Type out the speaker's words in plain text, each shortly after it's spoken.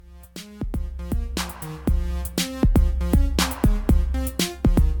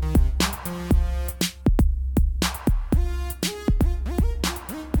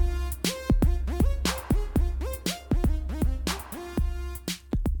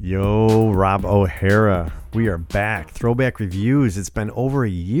Yo, Rob O'Hara. We are back. Throwback reviews. It's been over a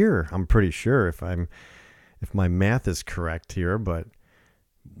year, I'm pretty sure, if my math is correct here, but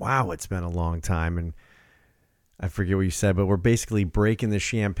wow, it's been a long time. And I forget what you said, but we're basically breaking the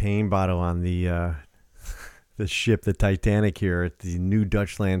champagne bottle on the the ship, the Titanic, here at the new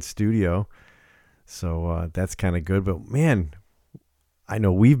Dutchland studio. So that's kind of good. But man, I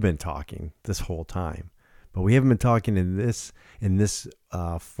know we've been talking this whole time, but we haven't been talking in this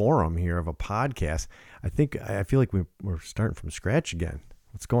forum here of a podcast. I feel like we're starting from scratch again.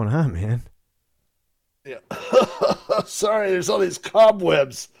 What's going on, man? Yeah. Sorry, there's all these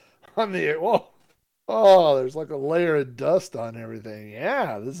cobwebs on the whoa. Oh, there's like a layer of dust on everything.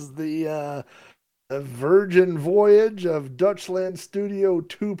 Yeah, this is the Virgin Voyage of Dutchland Studio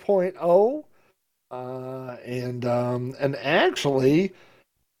 2.0. And actually,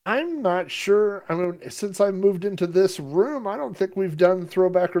 I'm not sure. I mean, since I moved into this room, I don't think we've done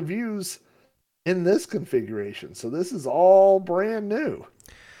throwback reviews in this configuration. So this is all brand new.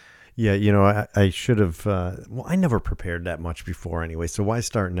 Yeah, I should have. Well, I never prepared that much before anyway, so why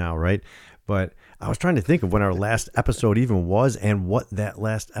start now, right? But I was trying to think of when our last episode even was, and what that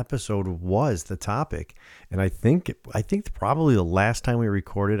last episode was, the topic. And I think probably the last time we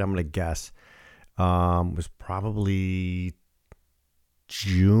recorded, I'm gonna guess, was probably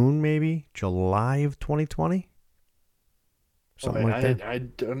June, maybe July of 2020, something like that. I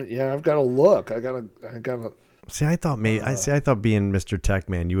don't. Yeah, I've got to look. I gotta. See, I thought being Mr. Tech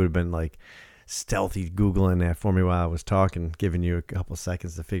Man, you would have been like stealthy Googling that for me while I was talking, giving you a couple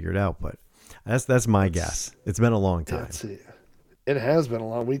seconds to figure it out. But that's my guess. It's been a long time. It has been a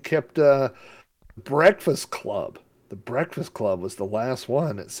long. We kept Breakfast Club. The Breakfast Club was the last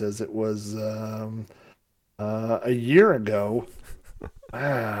one. It says it was a year ago.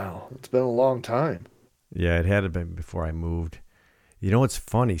 Wow, it's been a long time. Yeah, it had been before I moved. You know what's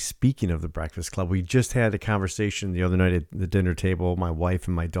funny? Speaking of the Breakfast Club, we just had a conversation the other night at the dinner table. My wife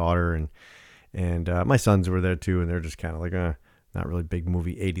and my daughter and my sons were there too, and they're just kind of like not really big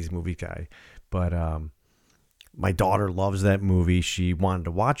 80s movie guy, but my daughter loves that movie. She wanted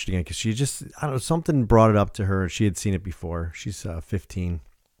to watch it again because she just, I don't know, something brought it up to her. She had seen it before. She's 15,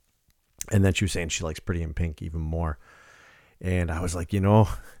 and then she was saying she likes Pretty in Pink even more. And I was like,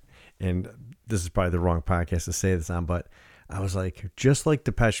 and this is probably the wrong podcast to say this on, but I was like, just like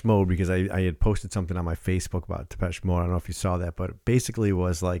Depeche Mode, because I had posted something on my Facebook about Depeche Mode. I don't know if you saw that, but it basically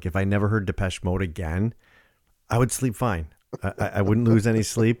was like, if I never heard Depeche Mode again, I would sleep fine. I wouldn't lose any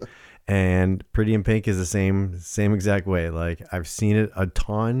sleep. And Pretty in Pink is the same exact way. Like, I've seen it a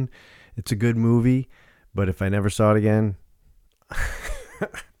ton. It's a good movie, but if I never saw it again,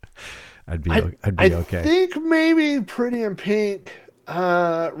 I'd be okay. I think maybe Pretty in Pink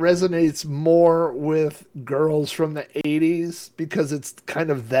resonates more with girls from the 80s because it's kind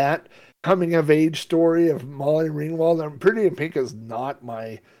of that coming of age story of Molly Ringwald. And Pretty in Pink is not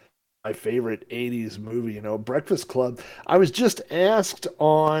my favorite 80s movie. Breakfast Club. I was just asked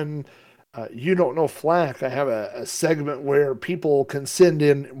on You Don't Know Flack. I have a segment where people can send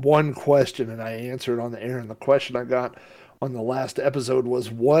in one question and I answer it on the air. And the question I got on the last episode was,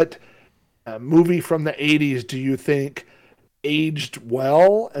 what movie from the 80s do you think aged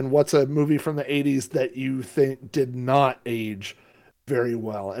well, and what's a movie from the 80s that you think did not age very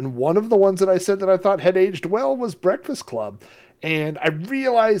well? And one of the ones that I said that I thought had aged well was Breakfast Club. And I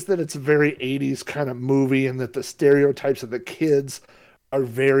realized that it's a very 80s kind of movie and that the stereotypes of the kids are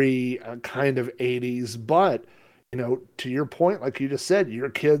very kind of 80s. But, to your point, like you just said,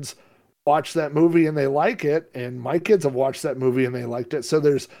 your kids watch that movie and they like it. And my kids have watched that movie and they liked it. So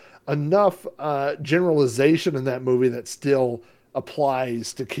there's enough generalization in that movie that still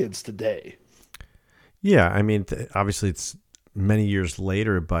applies to kids today. Yeah, I mean, obviously it's many years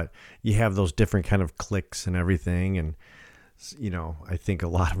later, but you have those different kind of cliques and everything, and I think a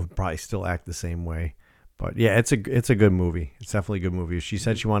lot of them probably still act the same way. But yeah, it's a good movie. It's definitely a good movie. If she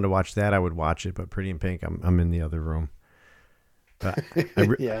said she wanted to watch that, I would watch it. But Pretty in Pink, I'm in the other room. But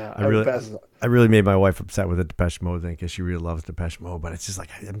I really made my wife upset with the Depeche Mode thing because she really loves Depeche Mode. But it's just like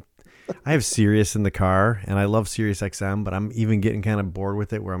I have Sirius in the car and I love Sirius XM, but I'm even getting kind of bored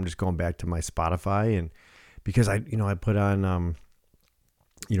with it where I'm just going back to my Spotify, and because I put on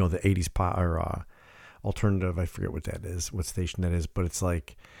the 80s pop or alternative. I forget what that is, what station that is, but it's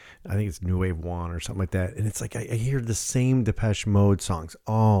like, I think it's New Wave One or something like that. And it's like I hear the same Depeche Mode songs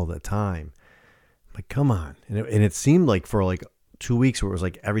all the time. I'm like, come on. And it seemed like for like 2 weeks where it was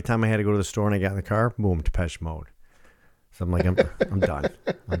like every time I had to go to the store and I got in the car, boom, Depeche Mode. So I'm like, I'm done.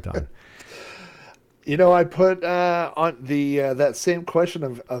 I'm done. I put on the that same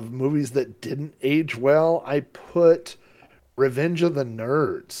question of movies that didn't age well. I put Revenge of the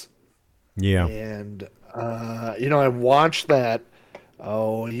Nerds. Yeah. And I watched that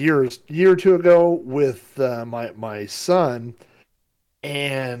a year or two ago with my son,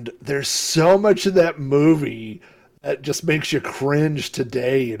 and there's so much of that movie that just makes you cringe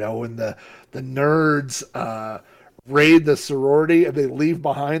today. When the nerds raid the sorority and they leave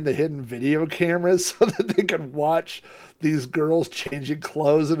behind the hidden video cameras so that they can watch these girls changing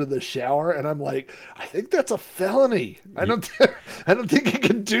clothes into the shower, and I'm like, I think that's a felony. I don't think you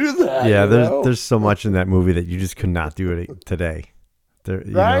can do that. Yeah, there's so much in that movie that you just could not do it today. There,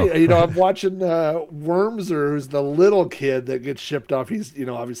 Right. I'm watching Wormser, who's the little kid that gets shipped off. He's,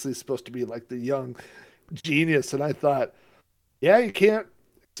 obviously supposed to be like the young genius. And I thought, yeah, you can't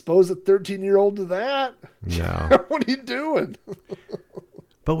expose a 13-year-old to that. No. What are you doing?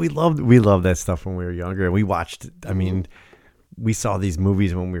 But we loved that stuff when we were younger. And we watched, I mean, we saw these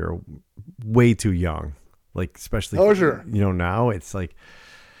movies when we were way too young. Like, especially, Oh, sure. Now it's like,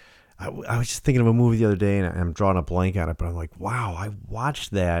 I was just thinking of a movie the other day, and I'm drawing a blank on it, but I'm like, wow, I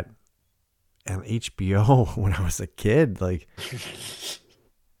watched that on HBO when I was a kid. Like,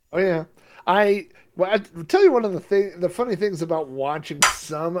 Oh yeah. I tell you one of the funny things about watching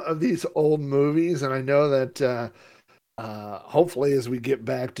some of these old movies, and I know that hopefully as we get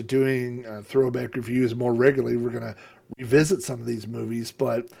back to doing throwback reviews more regularly, we're gonna revisit some of these movies.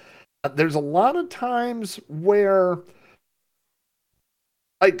 But there's a lot of times where,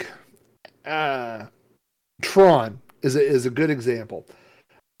 like, uh, Tron is a good example.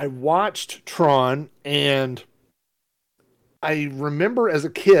 I watched Tron, and I remember as a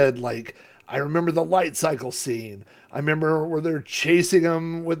kid, like, I remember the light cycle scene. I remember where they're chasing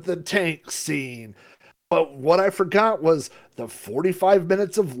him with the tank scene. But what I forgot was the 45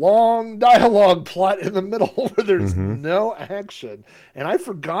 minutes of long dialogue plot in the middle where there's no action. And I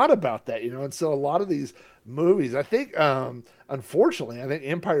forgot about that. And so a lot of these movies, I think, unfortunately, I think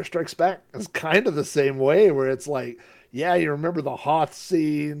Empire Strikes Back is kind of the same way, where it's like, yeah, you remember the Hoth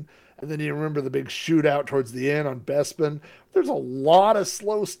scene, and then you remember the big shootout towards the end on Bespin. There's a lot of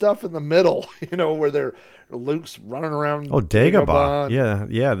slow stuff in the middle, where Luke's running around. oh, Dagobah. Yeah,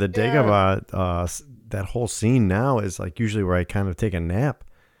 the Yeah. Dagobah, that whole scene now is like usually where I kind of take a nap.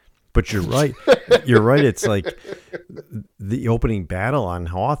 But you're right. You're right. It's like the opening battle on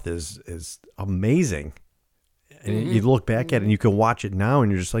Hoth is amazing. And you look back at it and you can watch it now and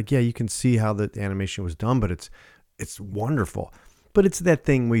you're just like, yeah, you can see how the animation was done, but it's wonderful. But it's that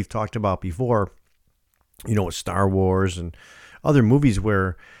thing we've talked about before, with Star Wars and other movies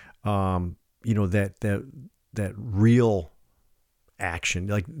where, that real action,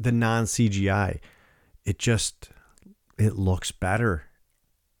 like the non-CGI, it looks better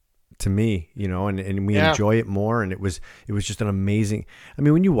to me, and we enjoy it more. And it was just an amazing, I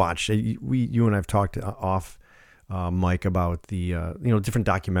mean, when you watch you and I've talked off, Mike, about the, different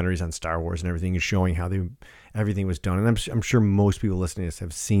documentaries on Star Wars and everything, and showing how everything was done. And I'm sure most people listening to this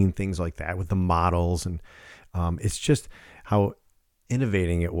have seen things like that with the models. And it's just how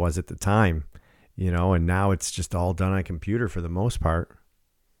innovating it was at the time, and now it's just all done on a computer for the most part.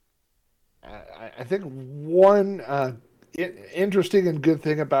 I think one interesting and good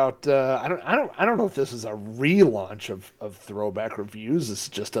thing about I don't know if this is a relaunch of throwback reviews. It's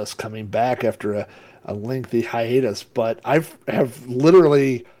just us coming back after a lengthy hiatus, but have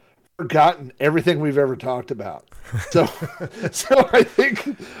literally forgotten everything we've ever talked about. So so I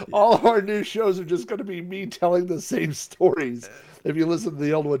think all of our new shows are just going to be me telling the same stories. If you listen to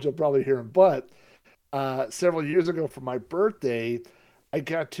the old ones, you'll probably hear them. But several years ago for my birthday, I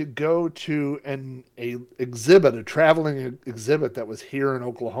got to go to a traveling exhibit that was here in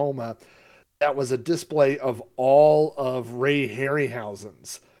Oklahoma. That was a display of all of Ray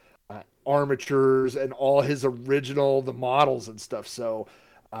Harryhausen's armatures and all his the models and stuff. So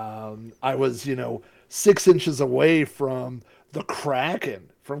I was, 6 inches away from the Kraken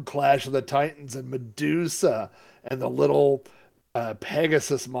from Clash of the Titans and Medusa and the little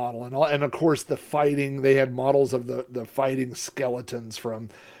Pegasus model and all, and of course they had models of the fighting skeletons from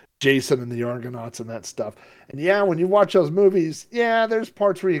Jason and the Argonauts and that stuff. And yeah, when you watch those movies, yeah, there's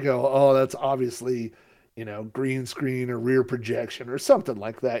parts where you go, oh, that's obviously, green screen or rear projection or something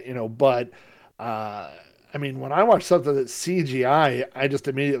like that, but I mean, when I watch something that's CGI, I just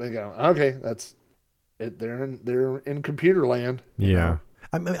immediately go, okay, that's it. They're in computer land. Yeah.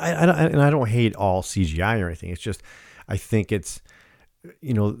 I mean, I don't hate all CGI or anything. It's just, I think it's,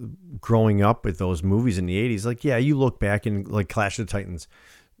 growing up with those movies in the 80s, like, yeah, you look back and like Clash of the Titans,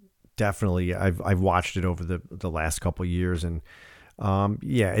 definitely I've watched it over the last couple of years, and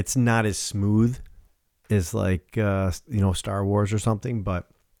yeah, it's not as smooth as like Star Wars or something, but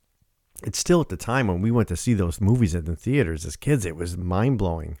it's still at the time when we went to see those movies in the theaters as kids, it was mind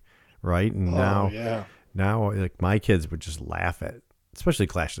blowing, right? And Oh yeah. now like my kids would just laugh at, especially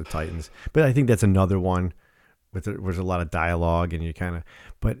Clash of the Titans. But I think that's another one with a lot of dialogue and you kind of.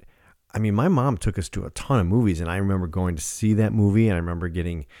 But I mean, my mom took us to a ton of movies, and I remember going to see that movie, and I remember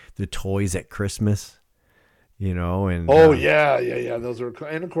getting the toys at Christmas, and Oh yeah. Those are,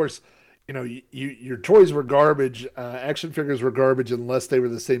 and of course, your toys were garbage. Action figures were garbage unless they were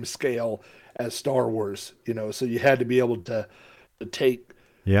the same scale as Star Wars. So you had to be able to take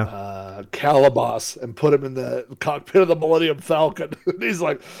yeah. Calabas and put him in the cockpit of the Millennium Falcon. And he's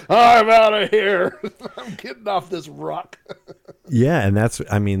like, I'm out of here. I'm getting off this rock. Yeah, and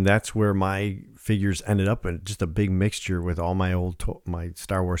that's where my figures ended up in, just a big mixture with all my my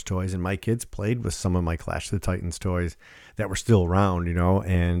Star Wars toys, and my kids played with some of my Clash of the Titans toys that were still around,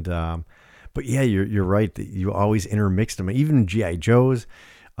 and but yeah, you're right that you always intermixed them, even GI Joes,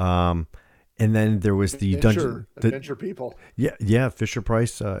 and then there was the Adventure People. Yeah, Fisher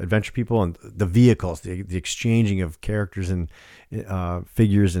Price Adventure People, and the vehicles, the exchanging of characters and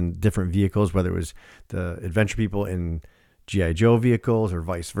figures and different vehicles, whether it was the Adventure People in GI Joe vehicles or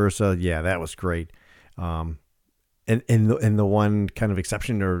vice versa. Yeah, that was great. And the one kind of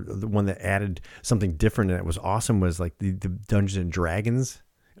exception, or the one that added something different that was awesome, was like the Dungeons and Dragons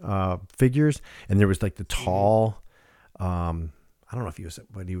figures, and there was like the tall. I don't know if he was,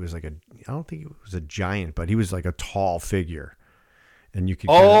 but he was like I don't think he was a giant, but he was like a tall figure, and you could.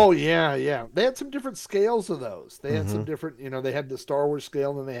 Yeah. They had some different scales of those. They had some different. They had the Star Wars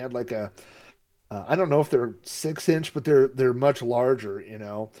scale, and they had like a. I don't know if they're 6-inch, but they're much larger.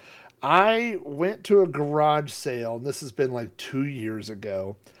 I went to a garage sale, and this has been like 2 years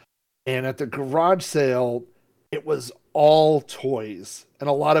ago. And at the garage sale, it was all toys, and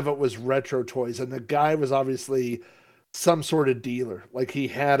a lot of it was retro toys. And the guy was obviously some sort of dealer, like he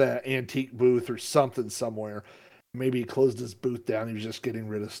had an antique booth or something somewhere. Maybe he closed his booth down. He was just getting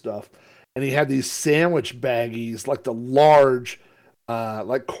rid of stuff, and he had these sandwich baggies, like the large.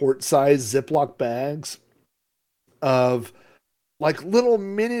 Like quart-size Ziploc bags of like little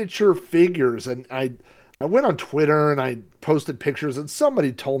miniature figures. And I went on Twitter and I posted pictures, and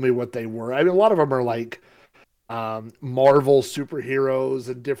somebody told me what they were. I mean, a lot of them are like Marvel superheroes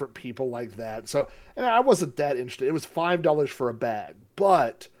and different people like that. So, and I wasn't that interested. It was $5 for a bag,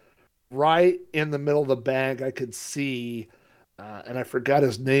 but right in the middle of the bag, I could see, and I forgot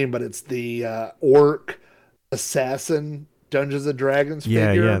his name, but it's the orc assassin Dungeons and Dragons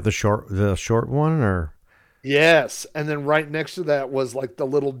figure. Yeah, the short one, or yes, and then right next to that was like the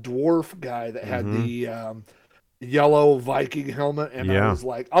little dwarf guy that had the yellow Viking helmet, and I was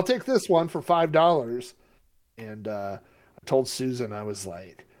like, I'll take this one for $5. And I told Susan, I was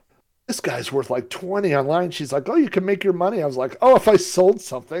like, this guy's worth like 20 online. She's like, oh, you can make your money. I was like, oh, if I sold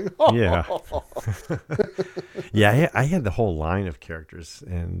something. Yeah. Yeah, I had the whole line of characters.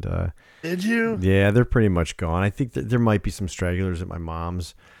 And did you? Yeah, they're pretty much gone. I think that there might be some stragglers at my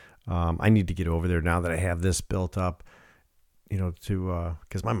mom's. I need to get over there now that I have this built up,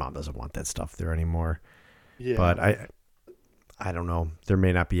 because my mom doesn't want that stuff there anymore. Yeah. But I don't know. There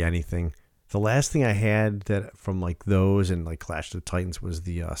may not be anything. The last thing I had that from like those and like Clash of the Titans was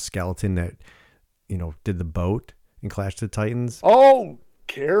the skeleton that, did the boat in Clash of the Titans. Oh,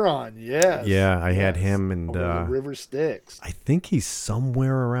 Charon, yes. Yeah, I had him, and the river Styx. I think he's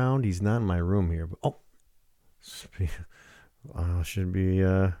somewhere around. He's not in my room here. But, should be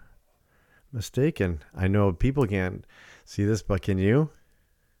mistaken. I know people can't see this, but can you?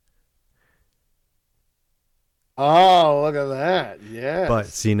 Oh, look at that. Yeah. But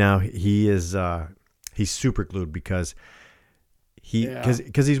see, now he is he's super glued because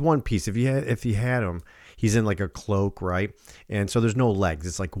he's one piece. If you had him, he's in like a cloak, right? And so there's no legs.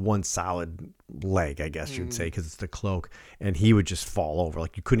 It's like one solid leg, I guess you'd say, because it's the cloak. And he would just fall over.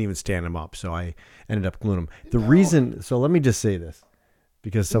 Like you couldn't even stand him up. So I ended up gluing him. The reason, so let me just say this,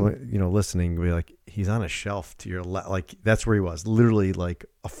 because someone, listening will be like, he's on a shelf to your left. Like that's where he was, literally like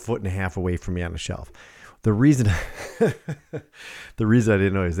a foot and a half away from me on a shelf. The reason I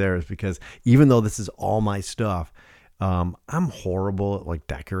didn't know he was there is because even though this is all my stuff, I'm horrible at like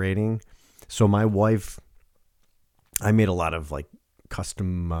decorating. So my wife, I made a lot of like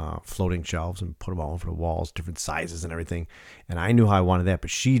custom floating shelves and put them all over the walls, different sizes and everything. And I knew how I wanted that, but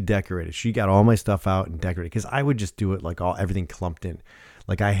she decorated. She got all my stuff out and decorated, because I would just do it like everything clumped in.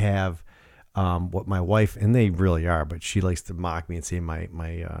 Like I have what my wife, and they really are, but she likes to mock me and say my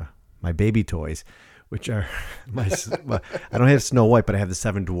baby toys, which are I don't have Snow White, but I have the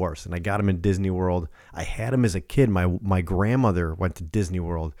Seven Dwarfs, and I got them in Disney World. I had them as a kid. My grandmother went to Disney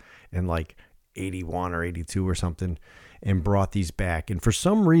World in like 81 or 82 or something, and brought these back. And for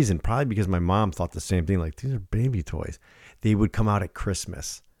some reason, probably because my mom thought the same thing, like, these are baby toys, they would come out at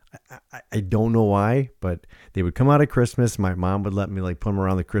Christmas. I don't know why, but they would come out at Christmas. My mom would let me like put them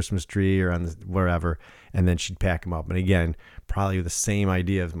around the Christmas tree or on the, wherever, and then she'd pack them up. And again, probably the same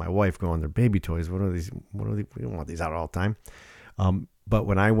idea as my wife going, they're baby toys. What are these? We don't want these out all the time. But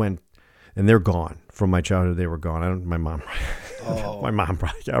when I went, and they're gone from my childhood, they were gone. My mom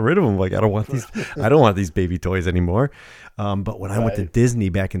probably got rid of them. Like, I don't want these. I don't want these baby toys anymore. But when I went to Disney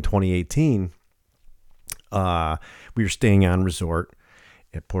back in 2018, we were staying on resort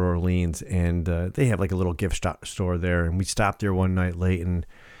at Port Orleans, and they have like a little gift store there. And we stopped there one night late, and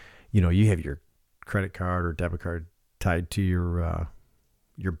you have your credit card or debit card tied to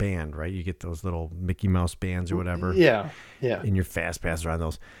your band, right? You get those little Mickey Mouse bands or whatever. Yeah. And your fast passes are on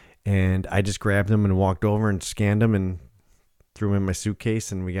those. And I just grabbed them and walked over and scanned them and threw them in my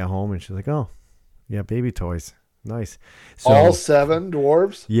suitcase. And we got home, and she's like, "Oh, yeah, baby toys, nice." So, all 7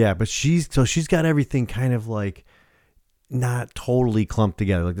 dwarves. Yeah, but she's got everything kind of like not totally clumped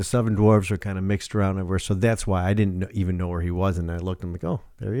together. Like the 7 dwarves are kind of mixed around everywhere. So that's why I didn't even know where he was. And I looked, I'm like, oh,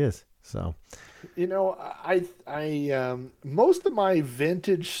 there he is. So, I most of my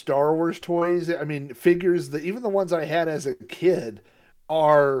vintage Star Wars toys, I mean, figures, even the ones I had as a kid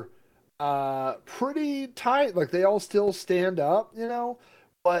are pretty tight. Like they all still stand up,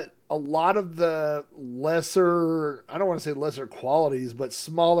 but a lot of the lesser, I don't want to say lesser qualities, but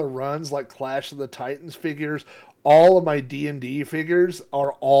smaller runs like Clash of the Titans figures, all of my D&D figures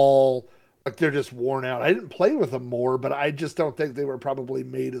are all like they're just worn out. I didn't play with them more, but I just don't think they were probably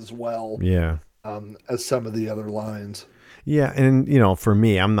made as well. Yeah. As some of the other lines. Yeah, and for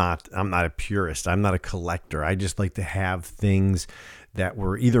me, I'm not a purist. I'm not a collector. I just like to have things that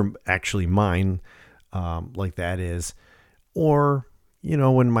were either actually mine, like that is, or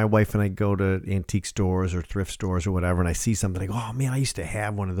when my wife and I go to antique stores or thrift stores or whatever, and I see something, I go, "Oh man, I used to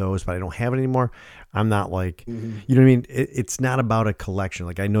have one of those, but I don't have it anymore." I'm not like, you know what I mean? It's not about a collection.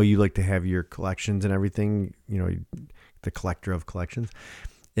 Like I know you like to have your collections and everything, the collector of collections.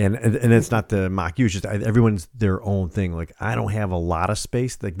 And it's not to mock you. It's just everyone's their own thing. Like I don't have a lot of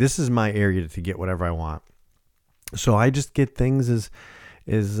space. Like this is my area to get whatever I want. So I just get things as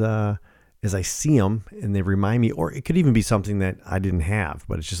I see them and they remind me, or it could even be something that I didn't have,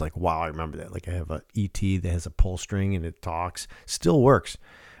 but it's just like, wow, I remember that. Like I have a ET that has a pull string and it talks, still works.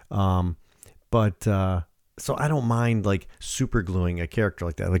 So I don't mind like super gluing a character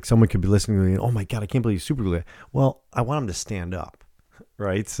like that. Like someone could be listening to me, "Oh my God, I can't believe you super glue it." Well, I want them to stand up.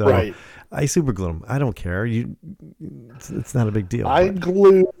 Right. So I super glue them. I don't care. It's not a big deal. I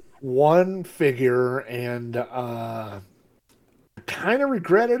glued one figure and kind of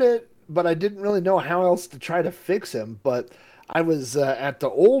regretted it, but I didn't really know how else to try to fix him. But I was at the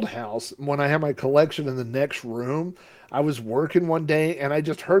old house when I had my collection in the next room. I was working one day and I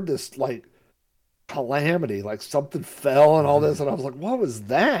just heard this like calamity, like something fell and all this. And I was like, what was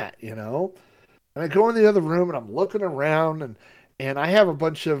that? And I go in the other room and I'm looking around and I have a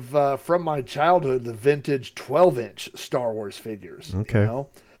bunch of, from my childhood, the vintage 12-inch Star Wars figures. Okay.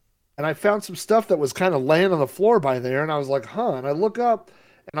 And I found some stuff that was kind of laying on the floor by there. And I was like, huh. And I look up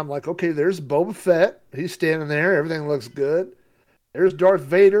and I'm like, okay, there's Boba Fett. He's standing there. Everything looks good. There's Darth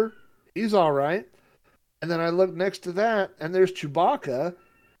Vader. He's all right. And then I look next to that and there's Chewbacca.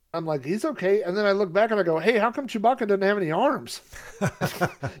 I'm like, he's okay. And then I look back and I go, hey, how come Chewbacca doesn't have any arms?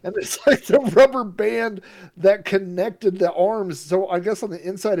 And it's like the rubber band that connected the arms. So I guess on the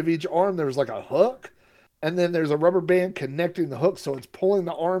inside of each arm, there was like a hook. And then there's a rubber band connecting the hook. So it's pulling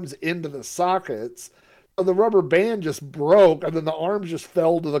the arms into the sockets. So the rubber band just broke. And then the arms just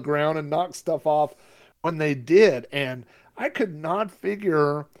fell to the ground and knocked stuff off when they did. And I could not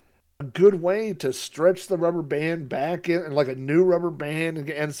figure a good way to stretch the rubber band back in and like a new rubber band.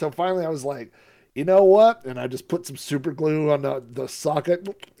 And so finally I was like, you know what? And I just put some super glue on the socket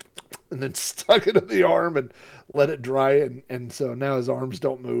and then stuck it in the arm and let it dry. And so now his arms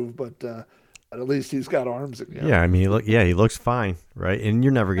don't move, but at least he's got arms again. Yeah. I mean, he looks fine. Right. And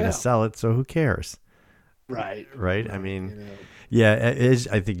you're never going to sell it. So who cares? Right. I mean, yeah, it is,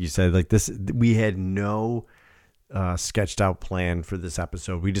 I think you said like this, we had no sketched out plan for this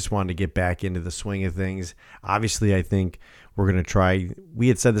episode. We just wanted to get back into the swing of things. Obviously, I think we're going to try. We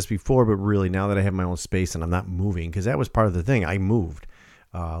had said this before, but really now that I have my own space and I'm not moving, because that was part of the thing. I moved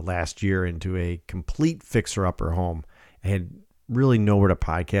last year into a complete fixer-upper home. I had really nowhere to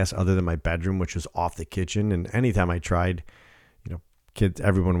podcast other than my bedroom, which was off the kitchen. And anytime I tried, kids,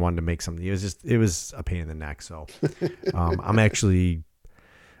 everyone wanted to make something. It was a pain in the neck. So I'm actually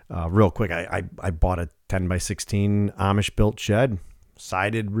real quick. I bought a 10 by 16 Amish built shed.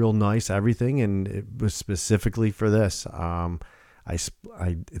 sided real nice, everything, and it was specifically for this.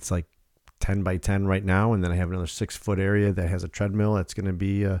 It's like 10 by 10 right now, and then I have another 6-foot area that has a treadmill. That's going to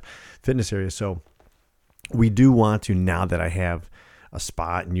be a fitness area. So we do want to, now that I have a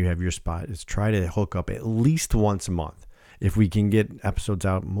spot and you have your spot, is try to hook up at least once a month. If we can get episodes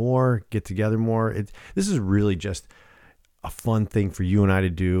out more, get together more. This is really just a fun thing for you and I to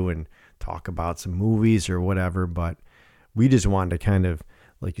do and talk about some movies or whatever. But we just wanted to kind of,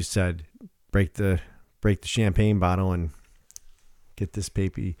 like you said, break the champagne bottle and get this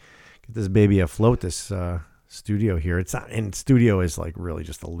baby afloat. This studio here. It's not, and studio is like really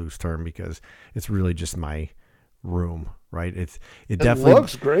just a loose term because it's really just my room, right? It definitely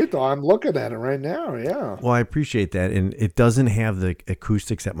looks great though. I'm looking at it right now. Yeah. Well, I appreciate that, and it doesn't have the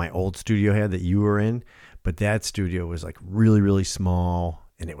acoustics that my old studio had that you were in, but that studio was like really, really small,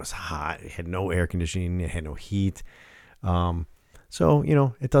 and it was hot. It had no air conditioning. It had no heat. So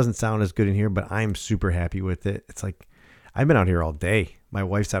it doesn't sound as good in here, but I'm super happy with it. It's like I've been out here all day. My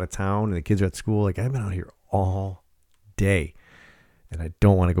wife's out of town, and the kids are at school. Like I've been out here all day. And I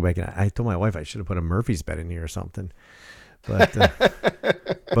don't want to go back. And I told my wife I should have put a Murphy's bed in here or something. But,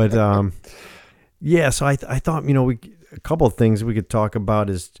 yeah. So I thought, a couple of things we could talk about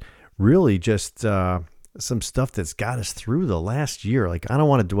is really just some stuff that's got us through the last year. Like I don't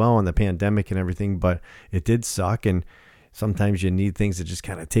want to dwell on the pandemic and everything, but it did suck. And sometimes you need things to just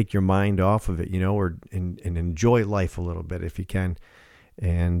kind of take your mind off of it, and enjoy life a little bit if you can.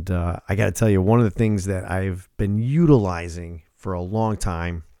 And I got to tell you, one of the things that I've been utilizing for a long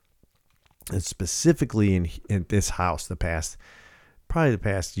time, and specifically in this house, the past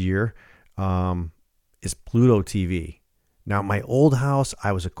year, is Pluto TV. Now, my old house,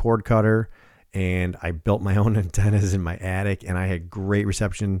 I was a cord cutter, and I built my own antennas in my attic, and I had great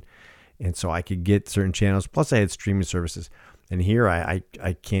reception, and so I could get certain channels. Plus, I had streaming services. And here, I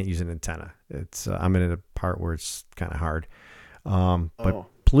can't use an antenna. It's I'm in a part where it's kind of hard. But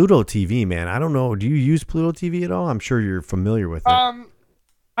Pluto TV, man, I don't know. Do you use Pluto TV at all? I'm sure you're familiar with it.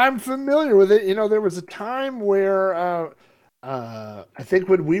 I'm familiar with it. There was a time where I think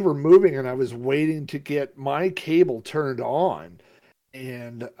when we were moving and I was waiting to get my cable turned on,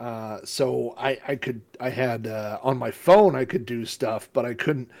 and so I had on my phone I could do stuff, but I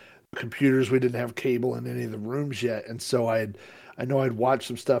couldn't. Computers, we didn't have cable in any of the rooms yet, and so I know I'd watch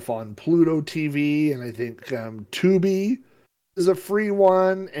some stuff on Pluto TV, and I think Tubi is a free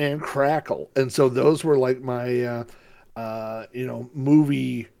one, and Crackle, and so those were like my my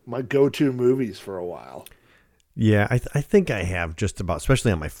go-to movies for a while. Yeah, I think I have just about,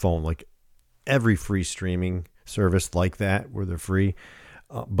 especially on my phone, like every free streaming service like that where they're free.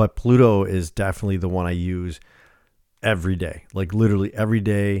 But Pluto is definitely the one I use every day, like literally every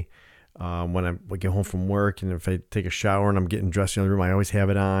day. When I get home from work, and if I take a shower and I'm getting dressed in the room, I always have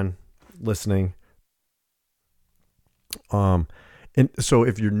it on, listening. And so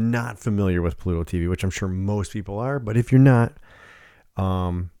if you're not familiar with Pluto TV, which I'm sure most people are, but if you're not,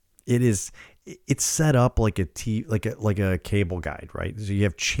 it's set up like a cable guide, right? So you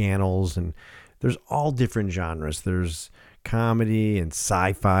have channels, and there's all different genres. There's comedy and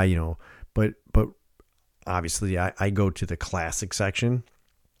sci-fi, but obviously I go to the classic section.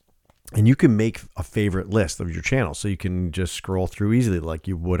 And you can make a favorite list of your channels, so you can just scroll through easily like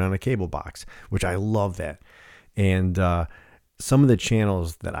you would on a cable box, which I love that. And some of the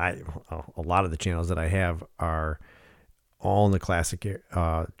channels a lot of the channels that I have are all in the classic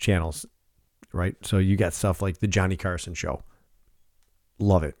channels, right? So you got stuff like the Johnny Carson Show.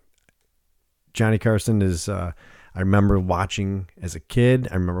 Love it. Johnny Carson is, I remember watching as a kid.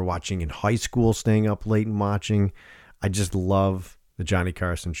 I remember watching in high school, staying up late and watching. I just love the Johnny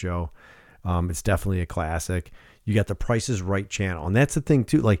Carson Show. It's definitely a classic. You got the Price is Right channel. And that's the thing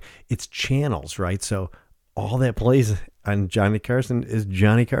too. Like it's channels, right? So all that plays on Johnny Carson is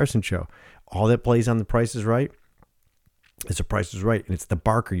Johnny Carson Show. All that plays on the Price is Right is the Price is Right. And it's the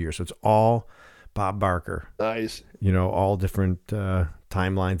Barker year. So it's all Bob Barker. Nice. All different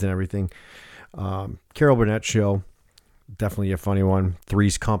timelines and everything. Carol Burnett Show, definitely a funny one.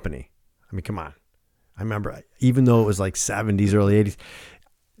 Three's Company. I mean, come on. I remember, even though it was like 70s, early 80s,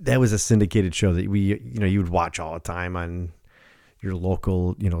 that was a syndicated show that you would watch all the time on your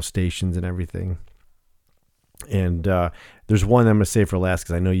local, stations and everything. And there's one I'm going to save for last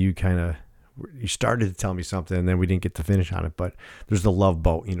because I know you started to tell me something and then we didn't get to finish on it. But there's the Love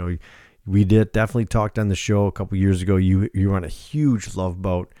Boat. We did definitely talked on the show a couple years ago. You were on a huge Love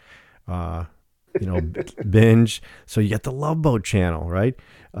Boat, binge. So you got the Love Boat channel, right?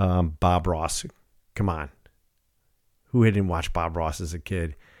 Bob Ross. Come on. Who didn't watch Bob Ross as a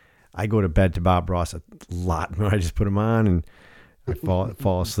kid? I go to bed to Bob Ross a lot. I just put him on, and I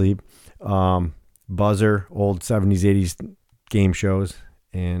fall asleep. Buzzer, old 70s, 80s game shows,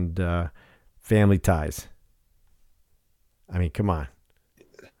 and Family Ties. I mean, come on.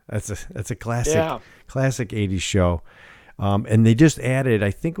 That's a Yeah. classic 80s show. And they just added,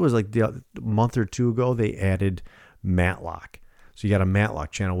 I think it was like a month or two ago, they added Matlock. So you got a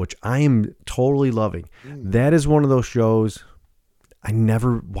Matlock channel, which I am totally loving. That is one of those shows I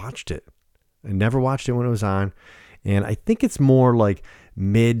never watched it. I never watched it when it was on. And I think it's more like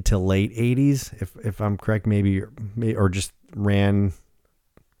mid to late 80s, if I'm correct, maybe, or just ran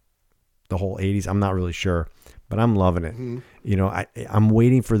the whole 80s. I'm not really sure, but I'm loving it. You know, I'm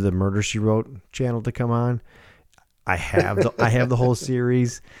waiting for the Murder She Wrote channel to come on. I have the whole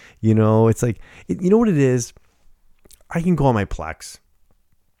series. You know, it's like, you know what it is? I can go on my Plex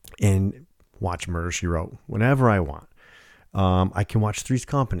and watch Murder She Wrote whenever I want. I can watch Three's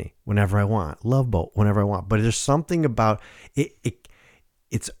Company whenever I want. Love Boat whenever I want. But there's something about it.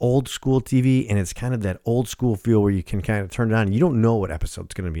 It's old school TV, and it's kind of that old school feel where you can kind of turn it on. And you don't know what episode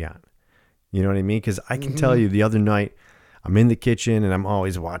it's going to be on. You know what I mean? Because I can tell you the other night, I'm in the kitchen and I'm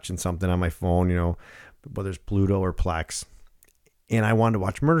always watching something on my phone, you know, whether it's Pluto or Plex. And I wanted to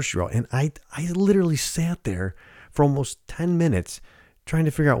watch Murder She Wrote. And I literally sat there for almost 10 minutes trying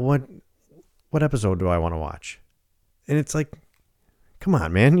to figure out what episode do I want to watch. And it's like, come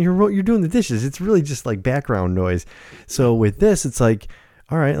on, man, you're doing the dishes. It's really just like background noise. So with this, it's like,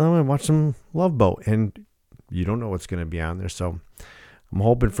 all right, I'm going to watch some Love Boat. And you don't know what's going to be on there. So I'm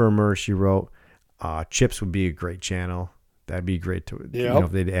hoping for a Murder She Wrote. Chips would be a great channel. That'd be great to, you know,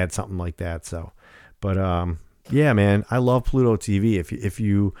 if they'd add something like that. So, but yeah, man, I love Pluto TV. If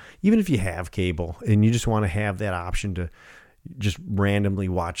you even if you have cable and you just want to have that option to just randomly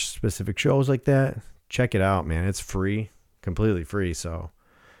watch specific shows like that, check it out, man. It's free, completely free. So,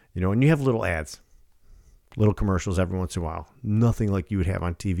 you know, and you have little ads, little commercials every once in a while. Nothing like you would have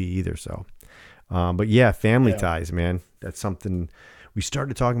on TV either. So, but yeah, Family Ties, man. That's something we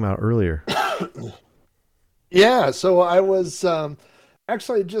started talking about earlier. Yeah, so I was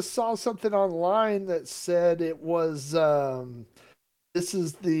actually just saw something online that said it was this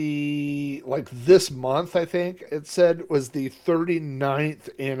is the like this month, I think it said was the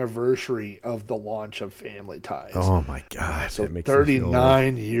 39th anniversary of the launch of Family Ties. Oh my God. So that makes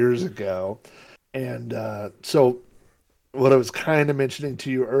 39 years ago. And so what I was kind of mentioning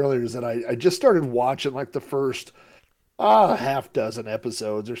to you earlier is that I just started watching like the first half dozen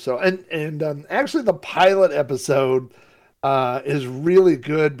episodes or so. And actually the pilot episode is really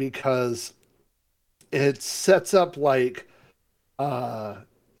good because it sets up like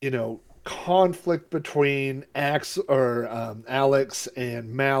you know, conflict between Alex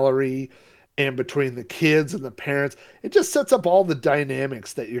and Mallory and between the kids and the parents. It just sets up all the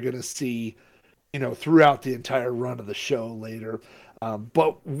dynamics that you're going to see, you know, throughout the entire run of the show later.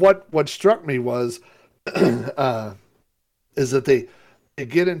 But what struck me was is that they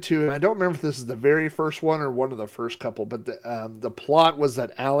get into, and I don't remember if this is the very first one or one of the first couple, but the plot was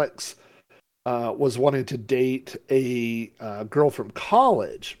that Alex was wanting to date a girl from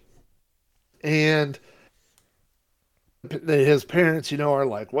college, and his parents, you know, are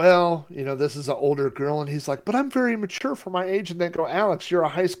like, well, you know, this is an older girl, and he's like, but I'm very mature for my age, and they go, Alex, you're a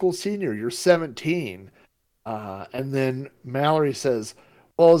high school senior, you're 17, and then Mallory says,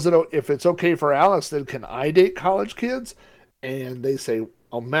 well, if it's okay for Alex, then can I date college kids? And they say,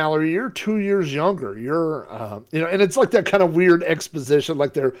 oh, Mallory, you're 2 years younger. You're, you know, and it's like that kind of weird exposition,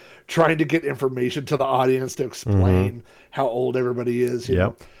 like they're trying to get information to the audience to explain how old everybody is. You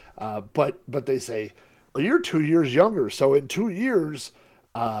know? But they say, well, you're 2 years younger. So in 2 years,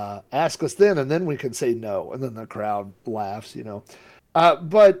 ask us then, and then we can say no. And then the crowd laughs, you know.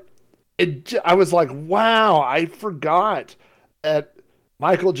 But I was like, wow, I forgot that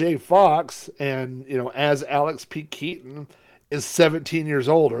Michael J. Fox and, you know, as Alex P. Keaton is 17 years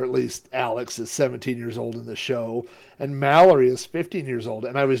old, or at least Alex is 17 years old in the show, and Mallory is 15 years old.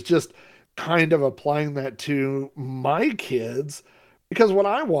 And I was just kind of applying that to my kids because when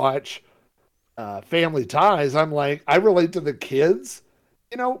I watch Family Ties, I'm like, I relate to the kids,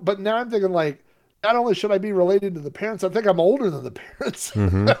 you know, but now I'm thinking like, not only should I be related to the parents, I think I'm older than the parents,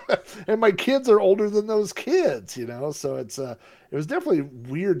 and my kids are older than those kids, you know. So it was definitely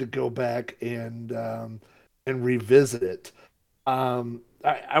weird to go back and revisit it.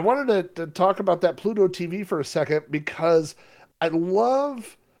 I wanted to talk about that Pluto TV for a second because I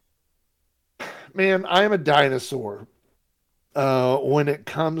love, man, I am a dinosaur when it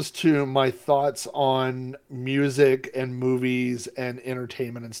comes to my thoughts on music and movies and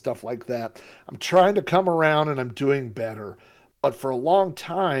entertainment and stuff like that. I'm trying to come around and I'm doing better. But for a long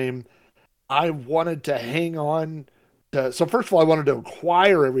time, I wanted to hang on so first of all, I wanted to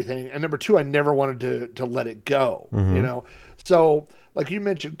acquire everything, and number two, I never wanted to let it go. You Mm-hmm. know, so like you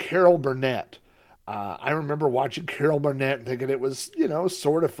mentioned, Carol Burnett. I remember watching Carol Burnett and thinking it was,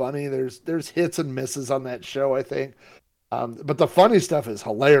 sort of funny. There's hits and misses on that show, I think. But the funny stuff is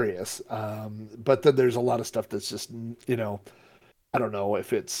hilarious. But then there's a lot of stuff that's just, I don't know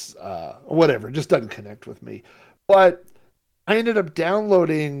if it's whatever, it just doesn't connect with me. But I ended up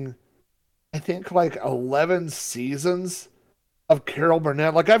downloading, I think, like 11 seasons of Carol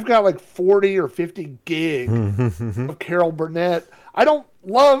Burnett. Like I've got like 40 or 50 gig of Carol Burnett. I don't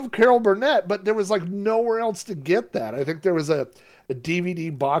love Carol Burnett, but there was like nowhere else to get that. I think there was a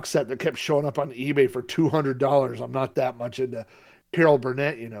DVD box set that kept showing up on eBay for $200. I'm not that much into Carol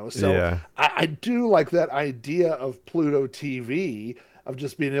Burnett, So Yeah. I do like that idea of Pluto TV, of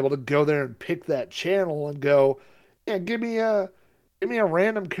just being able to go there and pick that channel and go, yeah, give me a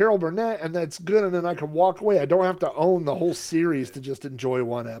random Carol Burnett and that's good, and then I can walk away. I don't have to own the whole series to just enjoy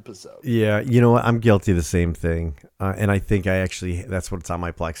one episode. Yeah, you know what? I'm guilty of the same thing, and I think that's what's on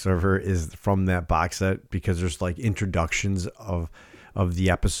my Plex server is from that box set because there's like introductions of the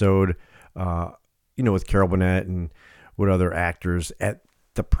episode, with Carol Burnett and what other actors at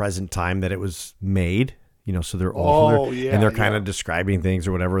the present time that it was made. So they're older Oh yeah, and they're kind yeah. of describing things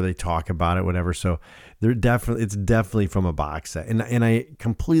or whatever. They talk about it, whatever. So it's definitely from a box set, and I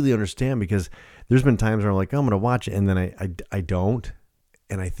completely understand because there's been times where I'm like, oh, I'm gonna watch it, and then I don't.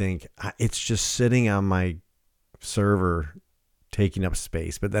 And I think it's just sitting on my server taking up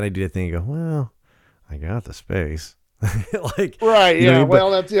space. But then I do the thing and go, well, I got the space. Like, Right, you know what I yeah. mean? But Well,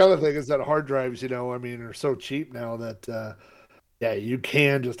 that's the other thing is that hard drives, I mean, are so cheap now that yeah, you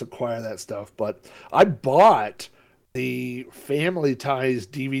can just acquire that stuff. But I bought the Family Ties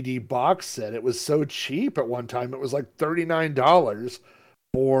DVD box set. It was so cheap at one time. It was like $39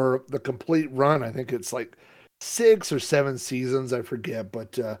 for the complete run. I think it's like 6 or 7 seasons, I forget.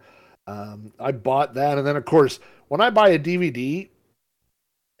 But I bought that, and then of course, when I buy a DVD,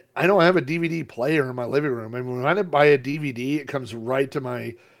 I don't have a DVD player in my living room. I mean, when I buy a DVD, it comes right to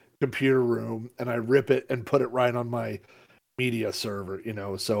my computer room, and I rip it and put it right on my media server.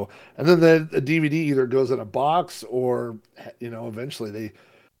 So, and then the DVD either goes in a box or, eventually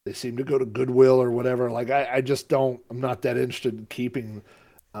they seem to go to Goodwill or whatever. Like I just don't. I'm not that interested in keeping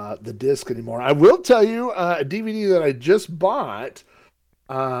the disc anymore. I will tell you a DVD that I just bought.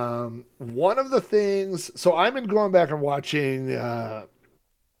 One of the things. So I've been going back and watching a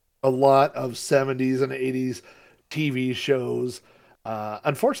lot of 70s and 80s TV shows.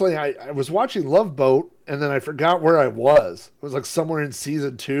 Unfortunately, I was watching Love Boat and then I forgot where I was. It was like somewhere in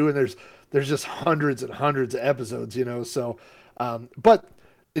season two, and there's just hundreds and hundreds of episodes. So, but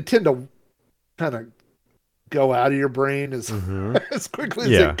they tend to kind of go out of your brain as Mhm. as quickly as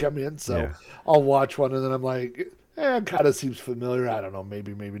they Yeah, come in. So yeah. I'll watch one and then I'm like, it kind of seems familiar. I don't know,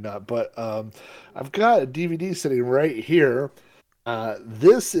 maybe not. But I've got a DVD sitting right here.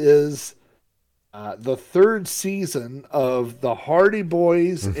 This is the third season of the Hardy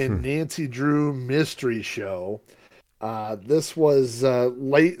Boys and Nancy Drew Mystery Show. This was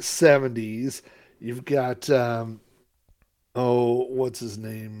late 70s. You've got, what's his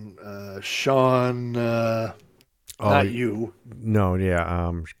name? Sean, Oh not you. no,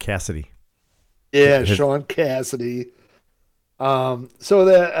 yeah. Cassidy. Yeah, His- Sean Cassidy. So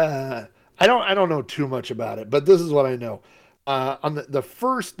that I don't know too much about it, but this is what I know. On the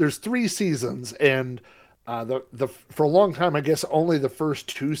first, there's 3 seasons, and the for a long time, I guess only the first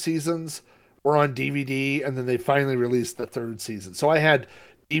 2 seasons were on DVD, and then they finally released the third season. So I had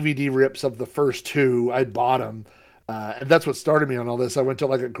DVD rips of the first two. I bought them, and that's what started me on all this. I went to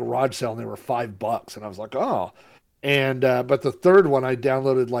like a garage sale, and they were $5, and I was like, oh. And but the third one, I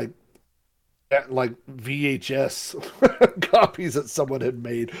downloaded like VHS copies that someone had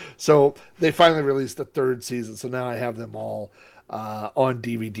made. So they finally released the third season. So now I have them all on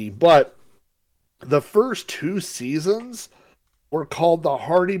DVD. But the first 2 seasons were called the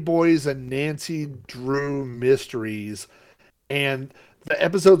Hardy Boys and Nancy Drew Mysteries. And the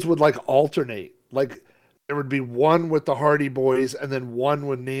episodes would like alternate. Like there would be one with the Hardy Boys and then one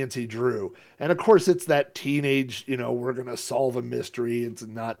with Nancy Drew. And of course it's that teenage, we're gonna solve a mystery. It's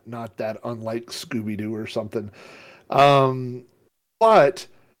not that unlike Scooby Doo or something. But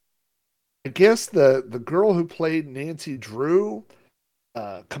I guess the girl who played Nancy Drew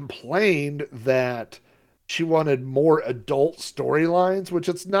complained that she wanted more adult storylines, which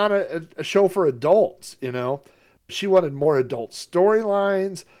it's not a show for adults. She wanted more adult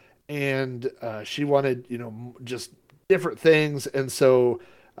storylines, and she wanted, just different things. And so,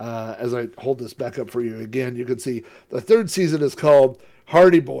 as I hold this back up for you again, you can see the third season is called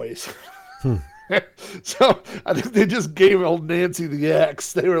Hardy Boys. So I think they just gave old Nancy the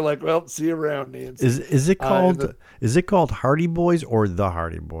axe. They were like, "Well, see you around, Nancy." Is it called is it called Hardy Boys or the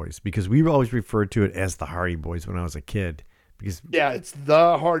Hardy Boys? Because we always referred to it as the Hardy Boys when I was a kid. Because yeah, it's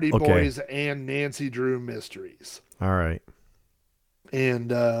the Hardy Boys and Nancy Drew Mysteries. All right.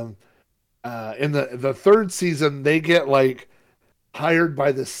 And in the third season, they get like hired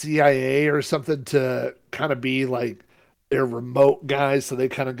by the CIA or something to kind of be like their remote guys. So they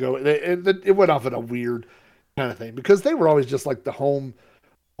kind of go. It went off in a weird kind of thing because they were always just like the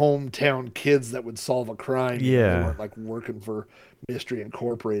hometown kids that would solve a crime. Yeah, they weren't like working for Mystery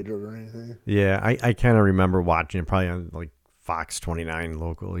Incorporated or anything. Yeah, I kind of remember watching it probably on like Fox 29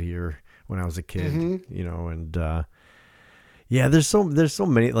 local here when I was a kid. You know, and yeah, there's so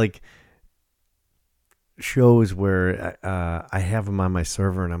many like shows where I have them on my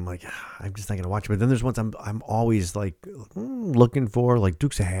server and I'm like, I'm just not gonna watch it. But then there's ones I'm always like looking for, like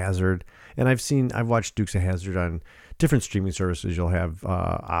Dukes of Hazzard, and I've watched Dukes of Hazzard on different streaming services. You'll have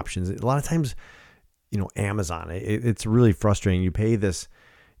options. A lot of times, you know, Amazon. It's really frustrating. You pay this,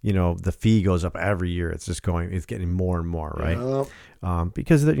 you know, the fee goes up every year. It's getting more and more, right? Yep.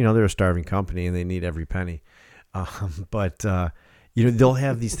 Because you know they're a starving company and they need every penny. But you know they'll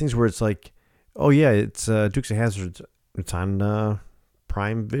have these things where it's like, oh yeah, it's Dukes of Hazzard. It's on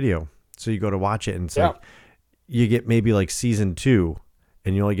Prime Video, so you go to watch it and it's like you get maybe like season 2,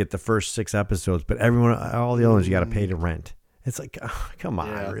 and you only get the first 6 episodes, but all the other ones you got to pay to rent. It's like, oh, come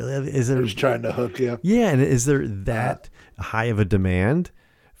on, really? Is there just trying to hook you? Yeah, and is there that high of a demand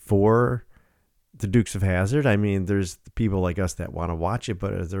for the Dukes of Hazzard? I mean, there's people like us that want to watch it,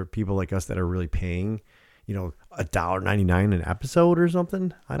 but are there people like us that are really paying, you know, $1.99 an episode or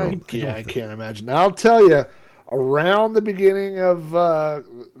something? I can't imagine. I'll tell you, around the beginning of the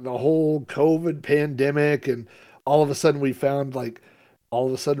whole COVID pandemic, and all of a sudden we found like, all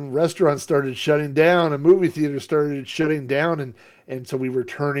of a sudden restaurants started shutting down and movie theaters started shutting down, and so we were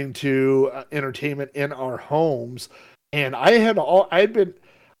turning to entertainment in our homes. And I've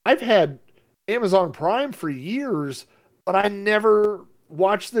had Amazon Prime for years, but I never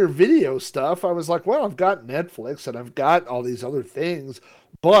watched their video stuff. I was like, well, I've got Netflix and I've got all these other things,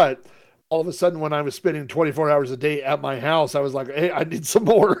 but all of a sudden when I was spending 24 hours a day at my house, I was like, hey, I need some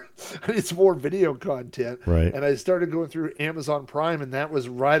more video content. Right. And I started going through Amazon Prime, and that was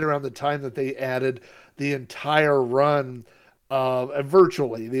right around the time that they added the entire run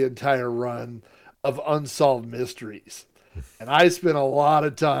virtually the entire run of Unsolved Mysteries. And I spent a lot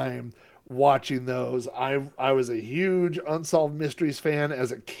of time watching those. I was a huge Unsolved Mysteries fan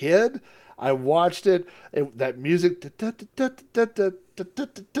as a kid. I watched it, that music, I'd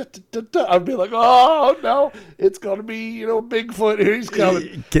be like, oh no, it's gonna be, you know, Bigfoot, here he's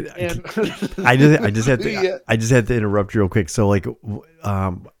coming. I just had to interrupt you real quick. So like,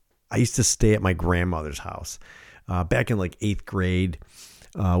 I used to stay at my grandmother's house back in like 8th grade.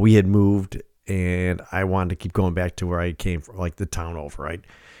 We had moved, and I wanted to keep going back to where I came from, like the town over, right,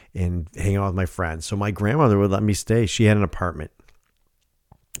 and hang out with my friends. So my grandmother would let me stay. She had an apartment.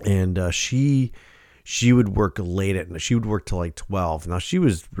 And she would work late at night. She would work till like 12. Now she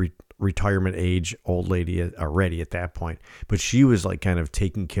was retirement age old lady already at that point, but she was like kind of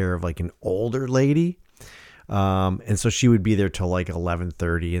taking care of like an older lady. And so she would be there till like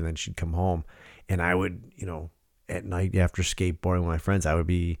 11:30, and then she'd come home, and I would, you know, at night after skateboarding with my friends, I would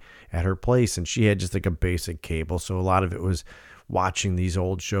be at her place, and she had just like a basic cable. So a lot of it was watching these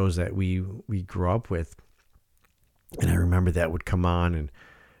old shows that we grew up with. And I remember that would come on, and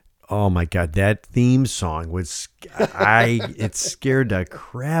oh my God, that theme song it scared the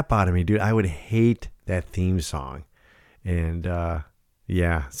crap out of me, dude. I would hate that theme song. And,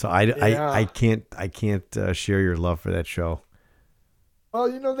 so I can't share your love for that show. Well,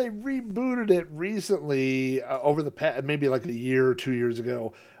 you know, they rebooted it recently over the past, maybe like a year or 2 years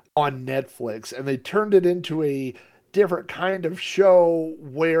ago on Netflix, and they turned it into a different kind of show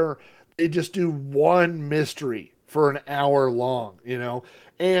where they just do one mystery for an hour long, you know,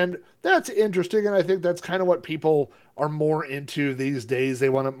 and that's interesting. And I think that's kind of what people are more into these days. They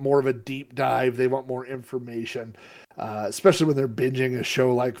want more of a deep dive. They want more information, especially when they're binging a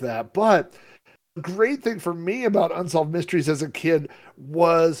show like that. But the great thing for me about Unsolved Mysteries as a kid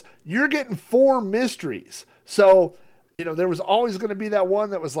was you're getting 4 mysteries. So, you know, there was always going to be that one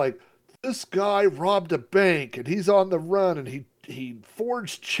that was like, this guy robbed a bank and he's on the run, and he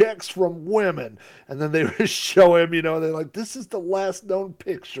forged checks from women. And then they would show him, you know, they're like, this is the last known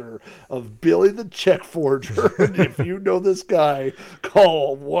picture of Billy the check forger. And if you know this guy,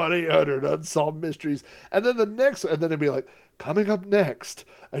 call 1-800 Unsolved Mysteries. And then and then it'd be like, coming up next,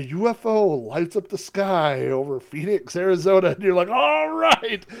 a UFO lights up the sky over Phoenix, Arizona. And you're like, all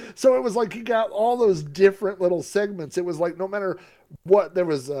right. So it was like he got all those different little segments. It was like no matter what, there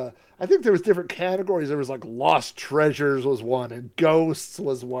was, I think there was different categories. There was like lost treasures was one and ghosts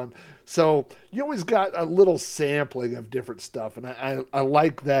was one. So you always got a little sampling of different stuff. And I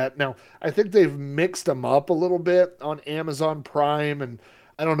like that. Now, I think they've mixed them up a little bit on Amazon Prime, and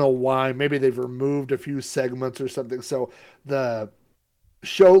I don't know why. Maybe they've removed a few segments or something. So the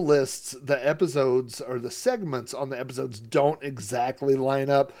show lists, the episodes or the segments on the episodes don't exactly line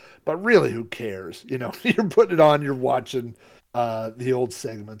up, but really, who cares? You know, you're putting it on, you're watching the old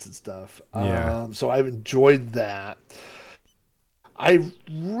segments and stuff. Yeah. So I've enjoyed that. I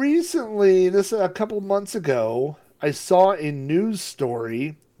recently, this a couple months ago, I saw a news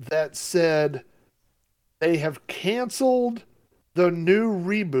story that said they have canceled the new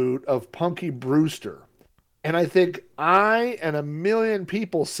reboot of Punky Brewster. And I think I and a million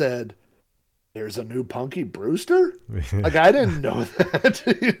people said, there's a new Punky Brewster? Like, I didn't know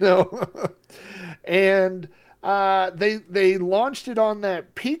that, you know? And they launched it on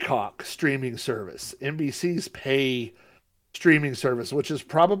that Peacock streaming service, NBC's pay streaming service, which is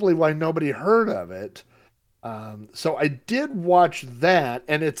probably why nobody heard of it. So I did watch that,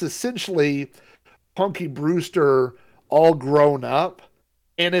 and it's essentially Punky Brewster all grown up,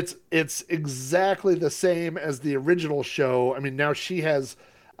 and it's exactly the same as the original show. I mean, now she has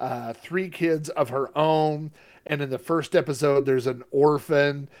three kids of her own, and in the first episode, there's an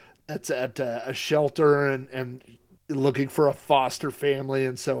orphan that's at a shelter and looking for a foster family,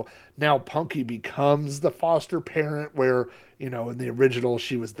 and so now Punky becomes the foster parent, where, you know, in the original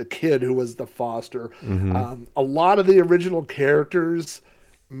she was the kid who was the foster. A lot of the original characters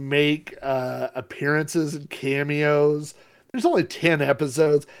make appearances and cameos. There's only 10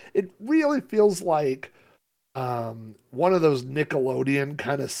 episodes. It really feels like one of those Nickelodeon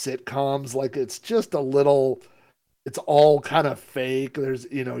kind of sitcoms. Like, it's just a little, it's all kind of fake. There's,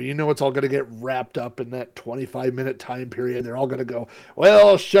 you know, it's all going to get wrapped up in that 25-minute time period. They're all going to go,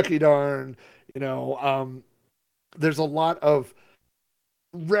 well, shucky darn, you know. There's a lot of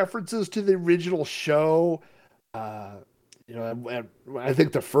references to the original show. You know, I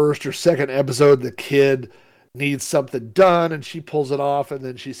think the first or second episode, the kid needs something done and she pulls it off, and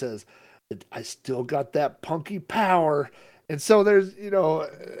then she says, I still got that punky power. And so there's, you know,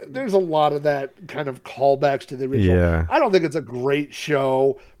 there's a lot of that kind of callbacks to the original. Yeah. I don't think it's a great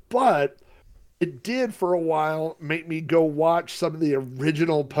show, but it did for a while make me go watch some of the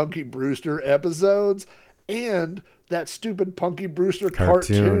original Punky Brewster episodes and that stupid Punky Brewster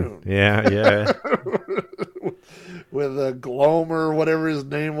cartoon. Yeah, yeah. With a Glomer, whatever his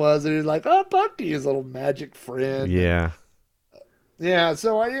name was, and he's like, "Oh, Punky, his little magic friend." Yeah. Yeah.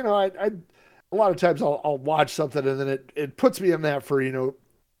 So I a lot of times I'll watch something and then it puts me in that for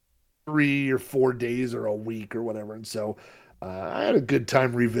 3 or 4 days or a week or whatever, and so I had a good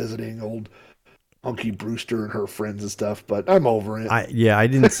time revisiting old Punky Brewster and her friends and stuff, but I'm over it. I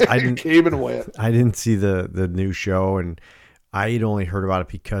didn't Caving away. I didn't see the new show, and I'd only heard about it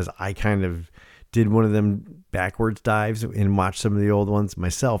because I kind of did one of them backwards dives and watched some of the old ones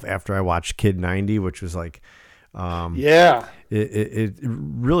myself after I watched Kid 90, which was like, yeah, it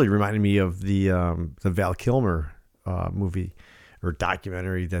really reminded me of the Val Kilmer movie or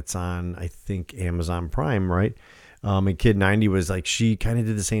documentary that's on, I think, Amazon Prime, right? And Kid 90 was like, she kind of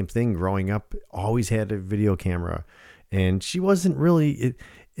did the same thing growing up, always had a video camera, and she wasn't really,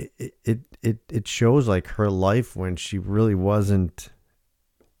 it shows like her life when she really wasn't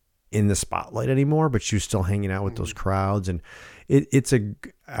in the spotlight anymore, but she was still hanging out with those crowds. And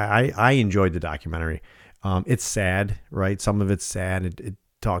I enjoyed the documentary. It's sad, right? Some of it's sad. It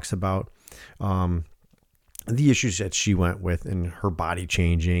talks about the issues that she went with and her body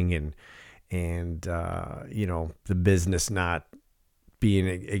changing and the business not being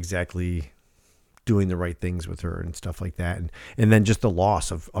exactly doing the right things with her and stuff like that. And then just the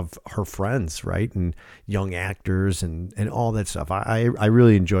loss of her friends, right? And young actors and all that stuff. I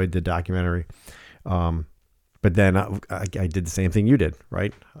really enjoyed the documentary. But then I did the same thing you did,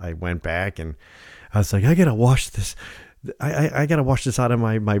 right? I went back and I was like, I got to wash this. I got to wash this out of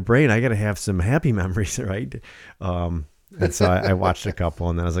my brain. I got to have some happy memories, right? And so I watched a couple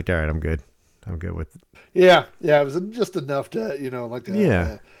and then I was like, all right, I'm good. I'm good with it. Yeah. It was just enough to,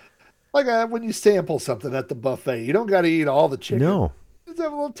 like when you sample something at the buffet, you don't got to eat all the chicken. No. Just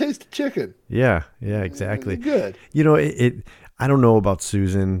have a little taste of chicken. Yeah, exactly. It's good. I don't know about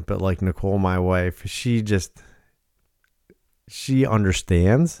Susan, but like Nicole, my wife, she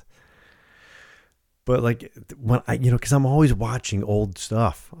understands. But like when because I'm always watching old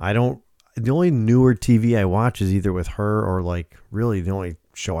stuff. the only newer TV I watch is either with her or like really the only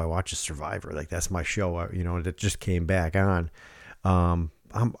show I watch is Survivor. Like that's my show, that just came back on.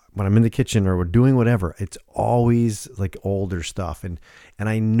 When I'm in the kitchen or we're doing whatever, it's always like older stuff. And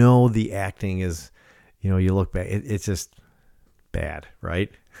I know the acting is, you look back, it's just bad.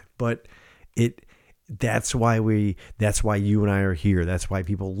 Right. But that's why you and I are here. That's why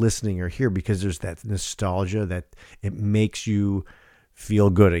people listening are here, because there's that nostalgia that it makes you feel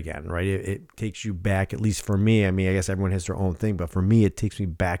good again, right? It takes you back, at least for me. I mean, I guess everyone has their own thing, but for me, it takes me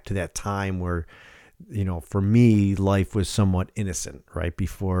back to that time where, for me, life was somewhat innocent, right?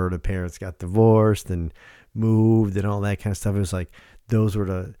 Before the parents got divorced and moved and all that kind of stuff. It was like,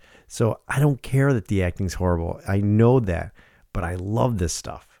 so I don't care that the acting's horrible. I know that, but I love this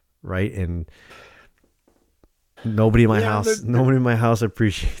stuff, right? And nobody in my house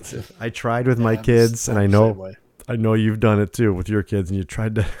appreciates it. I tried with my kids, and I know you've done it too with your kids, and you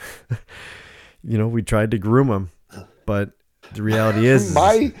tried to, we tried to groom them, but the reality is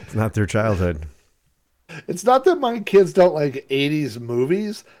it's not their childhood. It's not that my kids don't like 80s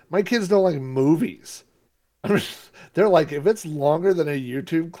movies. My kids don't like movies. I mean, they're like, if it's longer than a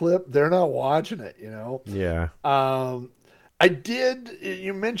YouTube clip, they're not watching it, Yeah.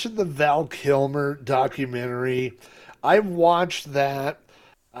 You mentioned the Val Kilmer documentary. I watched that.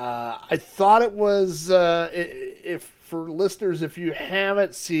 I thought it was, if for listeners, if you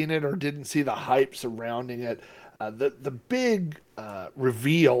haven't seen it or didn't see the hype surrounding it, the big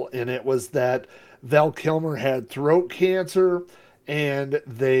reveal in it was that Val Kilmer had throat cancer, and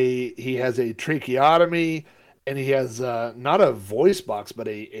he has a tracheotomy, and he has not a voice box, but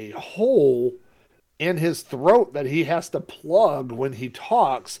a hole in his throat that he has to plug when he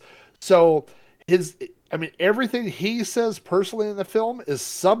talks. So everything he says personally in the film is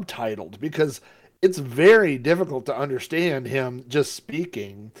subtitled because it's very difficult to understand him just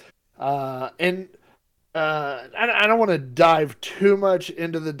speaking. I don't want to dive too much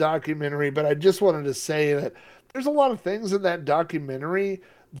into the documentary, but I just wanted to say that there's a lot of things in that documentary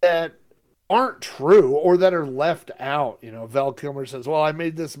that aren't true or that are left out. Val Kilmer says, well, I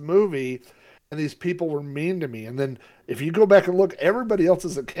made this movie and these people were mean to me. And then if you go back and look, everybody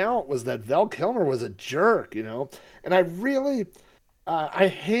else's account was that Val Kilmer was a jerk, And I really, I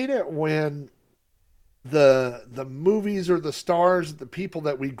hate it when the movies or the stars, the people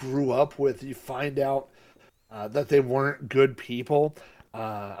that we grew up with, you find out that they weren't good people.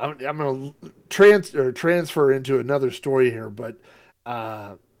 I'm going to transfer into another story here, but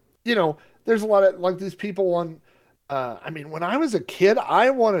there's a lot of like these people on. When I was a kid, I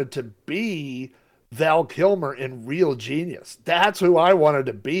wanted to be Val Kilmer in Real Genius. That's who I wanted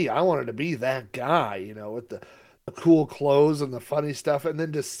to be. I wanted to be that guy, with the cool clothes and the funny stuff. And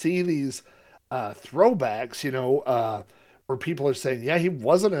then to see these throwbacks, where people are saying, yeah, he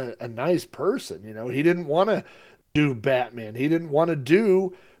wasn't a nice person. He didn't want to do Batman. He didn't want to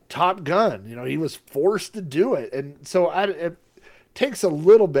do Top Gun. He was forced to do it. And so it takes a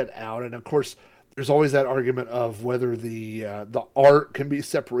little bit out. And of course, there's always that argument of whether the art can be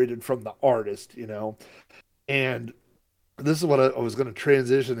separated from the artist, And this is what I was going to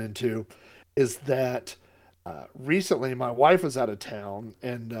transition into, is that recently my wife was out of town,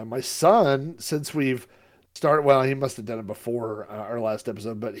 and my son, since we've started, well, he must have done it before our last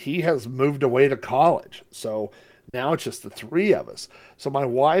episode, but he has moved away to college. So now it's just the three of us. So my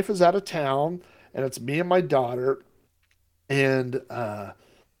wife is out of town, and it's me and my daughter, and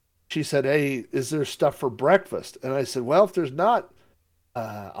she said, hey, is there stuff for breakfast? And I said, well, if there's not,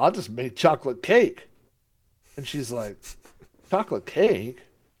 I'll just make chocolate cake. And she's like, chocolate cake?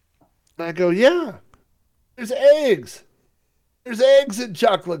 And I go, yeah, there's eggs. There's eggs in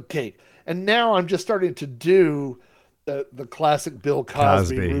chocolate cake. And now I'm just starting to do the classic Bill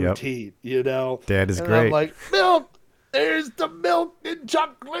Cosby routine, Yep. Dad is and great. I'm like, milk. There's the milk and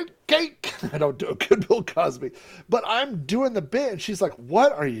chocolate cake. I don't do a good Bill Cosby, but I'm doing the bit. And she's like,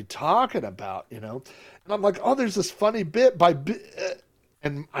 what are you talking about? And I'm like, oh, there's this funny bit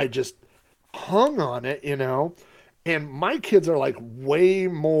and I just hung on it, and my kids are like way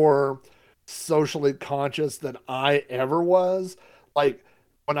more socially conscious than I ever was. Like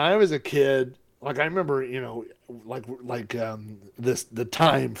when I was a kid, like I remember, the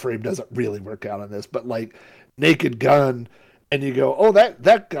time frame doesn't really work out on this, but like Naked Gun, and you go, oh,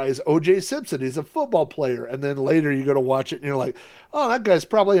 that guy's O.J. Simpson. He's a football player. And then later you go to watch it, and you're like, oh, that guy's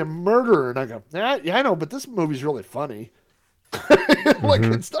probably a murderer. And I go, yeah, I know, but this movie's really funny. Like,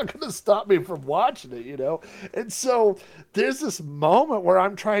 it's not going to stop me from watching it, And so there's this moment where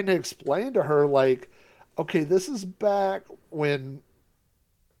I'm trying to explain to her, like, okay, this is back when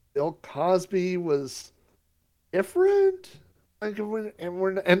Bill Cosby was different. Like,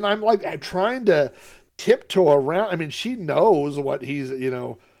 and I'm like, I'm trying to tiptoe around. I mean, she knows what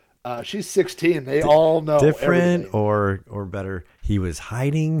she's 16. They D- all know Different everything. or better, he was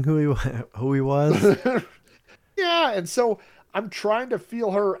hiding who he was. Yeah, and so I'm trying to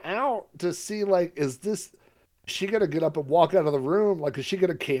feel her out to see, like, is she gonna get up and walk out of the room? Like, is she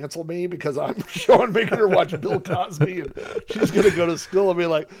gonna cancel me because I'm showing making her watch Bill Cosby, and she's gonna go to school and be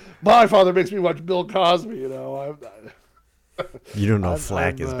like, my father makes me watch Bill Cosby. You don't know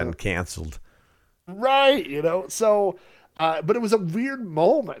Flack I'm has been canceled. right. So, but it was a weird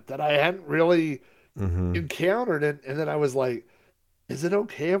moment that I hadn't really Hmm. encountered, and then I was like, is it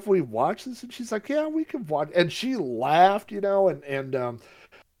okay if we watch this? And she's like, yeah, we can watch. And she laughed, and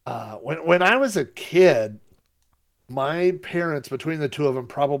when I was a kid, my parents, between the two of them,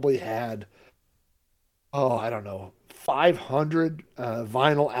 probably had, oh, I don't know, 500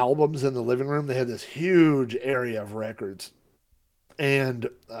 vinyl albums in the living room. They had this huge area of records, and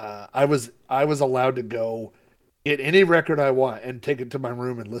I was allowed to go get any record I want and take it to my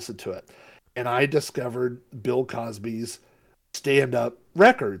room and listen to it. And I discovered Bill Cosby's stand up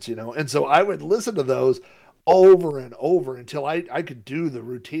records, and so I would listen to those over and over until I could do the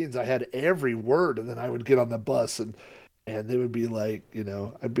routines. I had every word, and then I would get on the bus, and they would be like,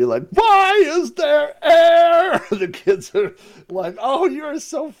 I'd be like, why is there air? The kids are like, oh, you're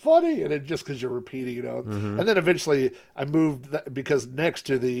so funny. And it just because you're repeating. Hmm. And then eventually I moved because next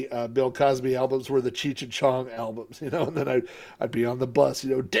to the Bill Cosby albums were the Cheech and Chong albums, and then I'd be on the bus,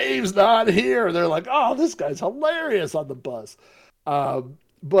 Dave's not here. And they're like, oh, this guy's hilarious on the bus. And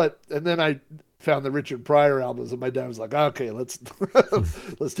then I found the Richard Pryor albums, and my dad was like, okay, let's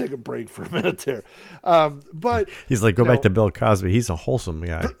let's take a break for a minute there. But He's like, go you back know, to Bill Cosby. He's a wholesome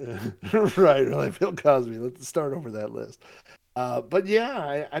guy. right, like Bill Cosby. Let's start over that list. But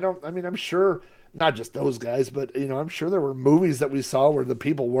yeah, I don't. I mean, I'm sure not just those guys, but I'm sure there were movies that we saw where the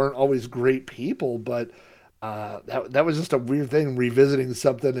people weren't always great people, but that was just a weird thing revisiting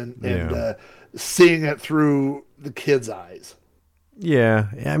something and Yeah. seeing it through the kids' eyes. Yeah.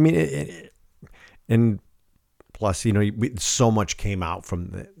 I mean, and plus, so much came out from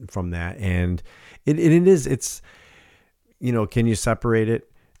that, and it's can you separate it?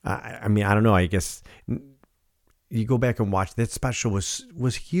 I mean, I don't know. I guess you go back and watch that special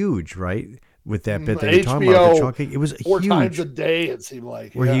was huge, right? With that bit that you're talking about, the HBO chunking, it was 4 times a huge. day. It seemed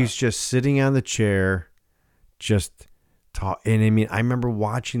like, Where he yeah. was just sitting on the chair, just talk. And I mean, I remember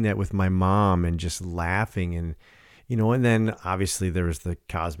watching that with my mom and just laughing and then obviously there was the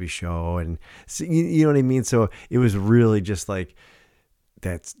Cosby Show and so, you know what I mean? So it was really just like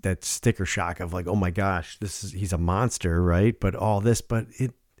that sticker shock of like, oh my gosh, he's a monster, right? But all this, but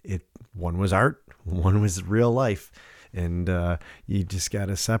it one was art, one was real life. And you just got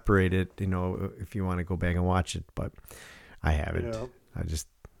to separate it, if you want to go back and watch it. But I haven't. Yeah. I just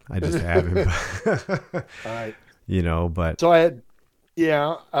haven't. All right. But So I had,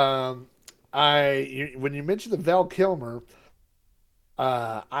 yeah. When you mentioned the Val Kilmer,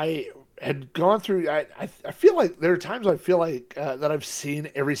 I had gone through. I feel like there are times I feel like that I've seen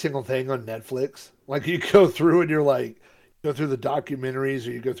every single thing on Netflix. Like you go through and you're like, go through the documentaries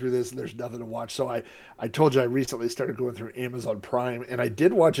or you go through this and there's nothing to watch. So I told you I recently started going through Amazon Prime, and I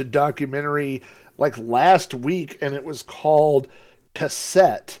did watch a documentary like last week, and it was called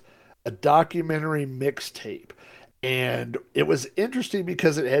Cassette, a documentary mixtape. And it was interesting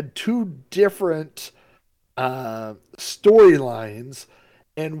because it had two different storylines.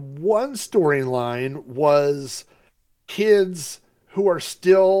 And one storyline was kids who are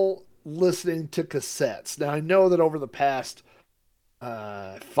still listening to cassettes. Now, I know that over the past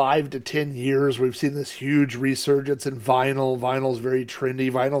 5 to 10 years, we've seen this huge resurgence in vinyl. Vinyl's very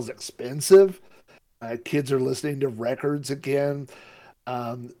trendy, vinyl's expensive. Kids are listening to records again.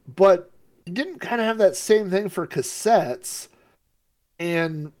 But it didn't kind of have that same thing for cassettes.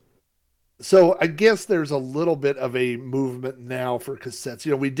 And so I guess there's a little bit of a movement now for cassettes.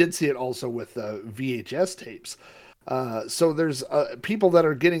 We did see it also with VHS tapes. So there's people that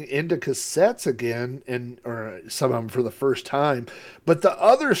are getting into cassettes again, or some of them for the first time. But the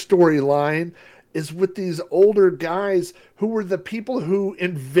other storyline is with these older guys who were the people who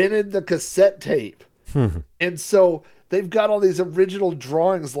invented the cassette tape. And so they've got all these original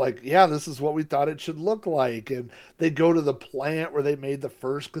drawings like, yeah, this is what we thought it should look like. And they go to the plant where they made the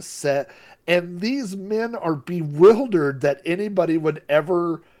first cassette. And these men are bewildered that anybody would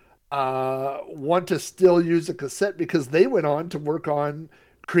ever want to still use a cassette because they went on to work on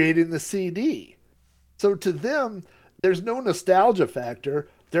creating the CD. So to them, there's no nostalgia factor.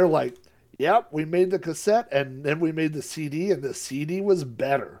 They're like, yep, we made the cassette and then we made the CD and the CD was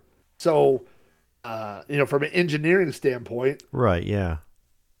better. So from an engineering standpoint, Right. Yeah.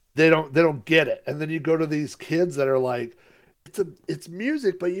 they don't get it. And then you go to these kids that are like, it's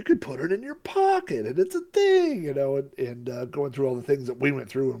music, but you could put it in your pocket and it's a thing, and going through all the things that we went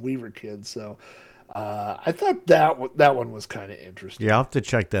through when we were kids. So I thought that one was kind of Yeah. interesting. I'll have to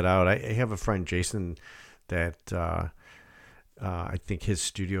check that out. I have a friend, Jason, that I think his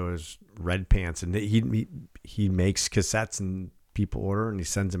studio is Red Pants, and he makes cassettes and people order and he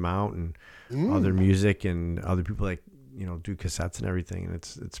sends them out and other Mm. music and other people like do cassettes and everything, and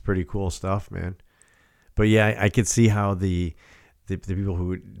it's pretty cool stuff, man. But yeah, I could see how the people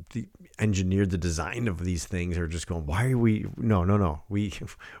who engineered the design of these things are just going, why are we? No, no, no,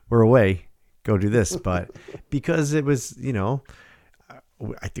 we're away. Go do this, but because it was,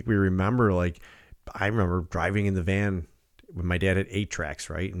 I think we remember like I remember driving in the van when my dad had 8 tracks,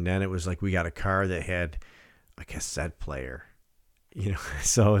 right, and then it was like we got a car that had a cassette player.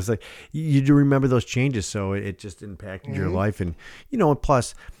 So it's like you do remember those changes, so it just impacted your Mhm. life. And and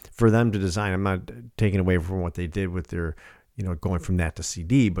plus for them to design, I'm not taking away from what they did with their going from that to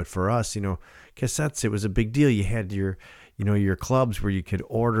CD, but for us, cassettes, it was a big deal. You had your clubs where you could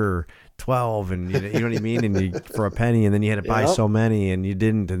order 12 and you know what I mean, and for a penny, and then you had to buy Yep. so many and you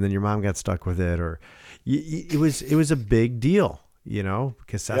didn't, and then your mom got stuck with it, or it was a big deal.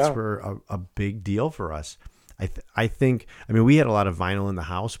 Cassettes Yeah. were a big deal for us. I think, I mean, we had a lot of vinyl in the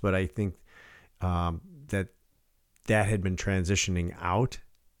house, but I think that had been transitioning out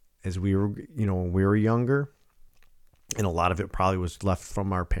as we were, when we were younger. And a lot of it probably was left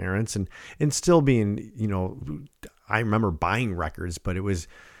from our parents and still being, I remember buying records, but it was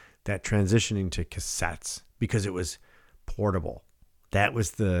that transitioning to cassettes because it was portable. That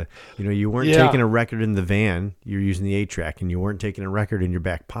was you weren't Yeah. taking a record in the van, you're using the 8 track, and you weren't taking a record in your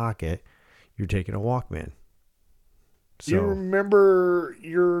back pocket, you're taking a Walkman. Do you So remember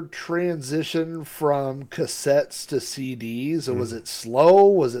your transition from cassettes to CDs? Or was mm, it slow?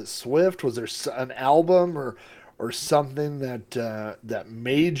 Was it swift? Was there an album or something that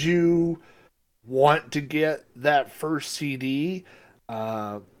made you want to get that first CD?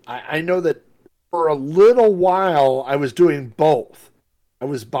 I know that for a little while I was doing both. I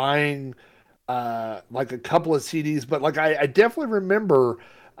was buying like a couple of CDs, but like I definitely remember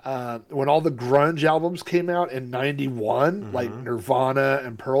when all the grunge albums came out in '91, like mhm. Nirvana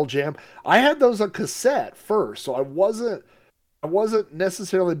and Pearl Jam. I had those on cassette first, so I wasn't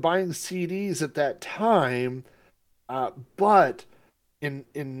necessarily buying CDs at that time. But in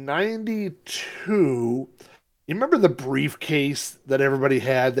 '92, you remember the briefcase that everybody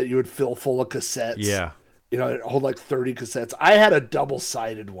had that you would fill full of cassettes? Yeah, It hold like 30 cassettes. I had a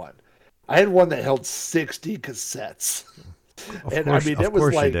double-sided one. I had one that held 60 cassettes. And I mean, of it was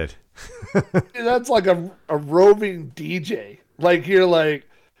course you like, did. that's like a roving DJ. Like, you're like,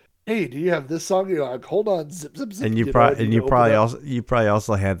 hey, do you have this song? You're like, hold on, zip, zip, zip, And you and probably you open up. you probably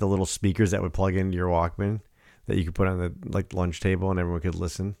also had the little speakers that would plug into your Walkman that you could put on the like lunch table and everyone could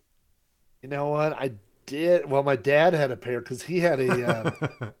listen. You know what? I did. Well, my dad had a pair because he had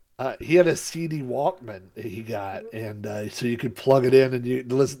a CD Walkman he got, and so you could plug it in and you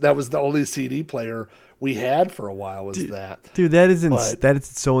listen. That was the only CD player we had for a while. Was Dude, that? dude, But that is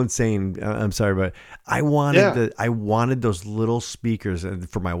so insane. I'm sorry, but yeah, I wanted those little speakers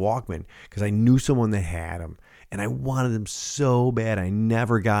for my Walkman because I knew someone that had them, and I wanted them so bad. I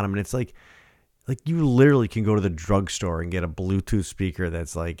never got them, and it's like you literally can go to the drugstore and get a Bluetooth speaker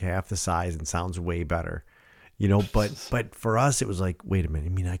that's like half the size and sounds way better. But for us it was like, wait a minute,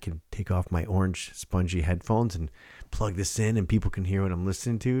 I mean, I can take off my orange spongy headphones and plug this in and people can hear what I'm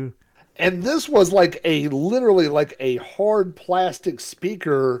listening to. and this was like a literally like a hard plastic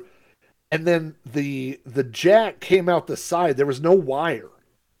speaker, and then the jack came out the side. There was no wire.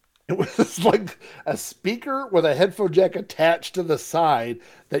 It was like a speaker with a headphone jack attached to the side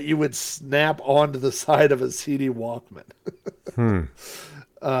that you would snap onto the side of a CD Walkman. Hmm.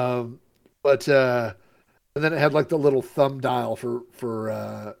 Um, but and then it had like the little thumb dial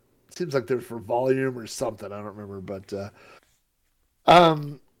for seems like there's for volume or something. I don't remember, but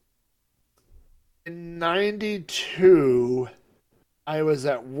um, in '92, I was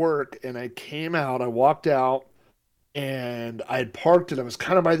at work and I came out. I walked out and I had parked and I was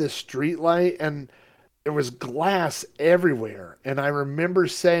kind of by this street light and there was glass everywhere. And I remember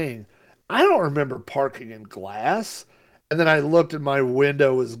saying, I don't remember parking in glass. And then I looked and my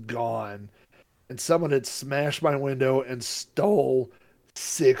window was gone. And someone had smashed my window and stole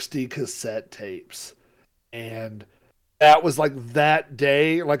 60 cassette tapes. And that was like that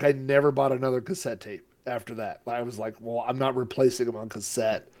day. Like I never bought another cassette tape after that. I was like, well, I'm not replacing them on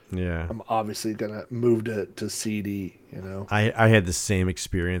cassette. Yeah. I'm obviously gonna move to CD. You know. I had the same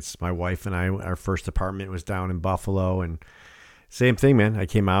experience. My wife and I, our first apartment was down in Buffalo, and same thing, man. I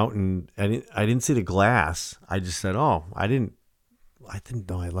came out and I didn't see the glass. I just said, "Oh, I didn't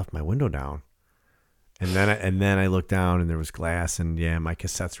know I left my window down." And then I looked down and there was glass, and yeah, my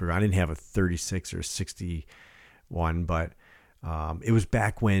cassettes were. I didn't have a 36 or 61, but it was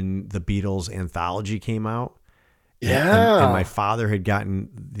back when the Beatles anthology came out. Yeah, and my father had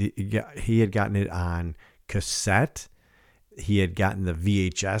he had gotten it on cassette. He had gotten the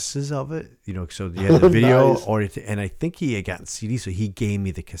VHSs of it, you know, so you had the video, nice. And I think he had gotten CD, so he gave me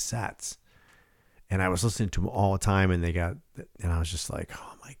the cassettes, and I was listening to them all the time, and I was just like,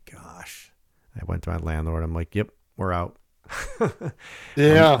 oh my gosh. I went to my landlord. I'm like, yep, we're out.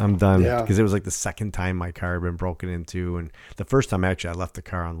 Yeah, I'm done, because it was like the second time my car had been broken into, and the first time actually I left the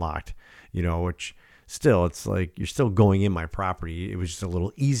car unlocked, you know, which still, it's like you're still going in my property. It was just a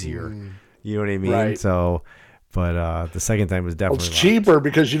little easier, you know what I mean? Right. So, but the second time was definitely it's cheaper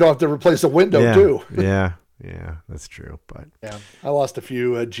because you don't have to replace a window too. Yeah, that's true. But yeah, I lost a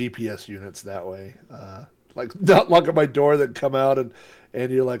few GPS units that way. Like not locking my door, that come out and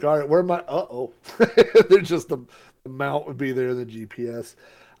you're like, all right, where am I? They're just the mount would be there, the GPS.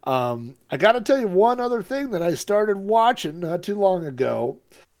 I got to tell you one other thing that I started watching not too long ago,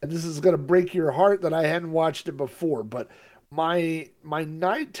 and this is going to break your heart that I hadn't watched it before. But my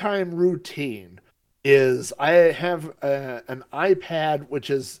nighttime routine is I have an iPad which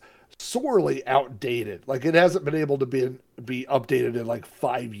is sorely outdated. Like it hasn't been able to be updated in like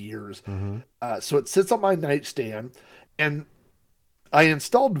 5 years. So it sits on my nightstand, and I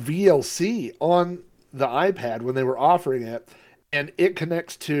installed VLC on the iPad when they were offering it, and it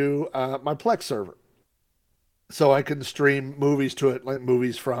connects to my Plex server, so I can stream movies to it, like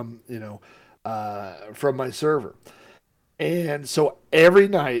movies from from my server. And so every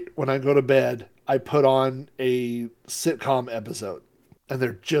night when I go to bed, I put on a sitcom episode, and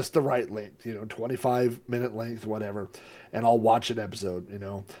they're just the right length, 25-minute length, whatever. And I'll watch an episode,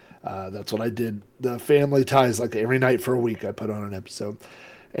 that's what I did. The Family Ties, like every night for a week, I put on an episode.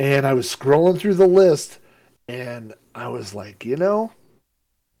 And I was scrolling through the list, and I was like, I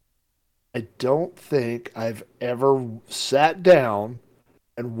don't think I've ever sat down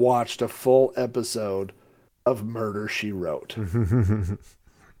and watched a full episode of Murder, She Wrote.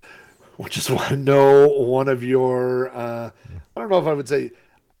 Which is why I know one of your, I don't know if I would say,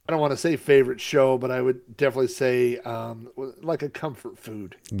 I don't want to say favorite show, but I would definitely say like a comfort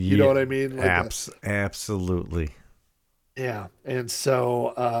food. You know what I mean? Like absolutely. Yeah. And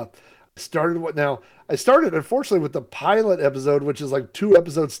so I started unfortunately with the pilot episode, which is like 2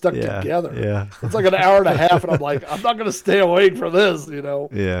 episodes stuck together. Yeah. It's like an hour and a half, and I'm like, I'm not going to stay awake for this,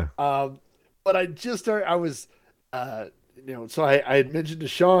 Yeah. But I just started, I was, so I had mentioned to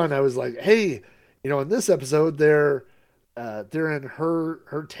Sean, I was like, hey, in this episode, they're in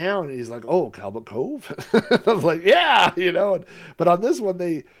her town. And he's like, oh, Cabot Cove. I was like, yeah, but on this one,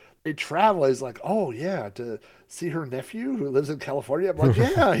 they travel. He's like, oh yeah, to see her nephew who lives in California. I'm like,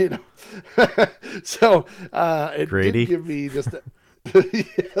 yeah, So it Grady. did give me just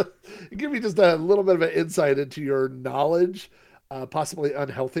it gave me just a little bit of an insight into your knowledge, possibly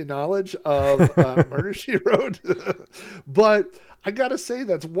unhealthy knowledge of Murder, She Wrote. But I gotta say,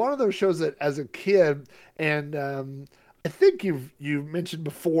 that's one of those shows that as a kid, and I think you've mentioned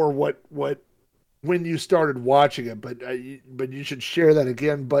before what when you started watching it, but you should share that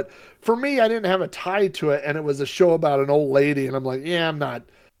again. But for me, I didn't have a tie to it, and it was a show about an old lady, and I'm like, yeah, I'm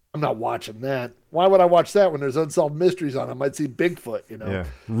not watching that. Why would I watch that when there's unsolved mysteries on? I might see Bigfoot, Yeah,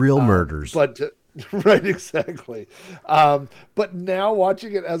 real murders. But right, exactly. But now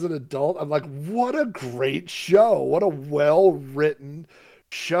watching it as an adult, I'm like, what a great show! What a well-written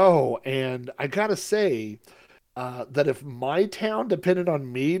show, and I gotta say. That if my town depended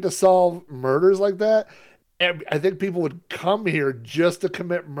on me to solve murders like that, I think people would come here just to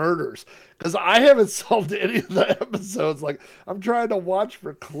commit murders, because I haven't solved any of the episodes. Like, I'm trying to watch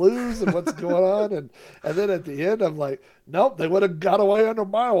for clues and what's going on, and then at the end, I'm like, nope, they would have got away under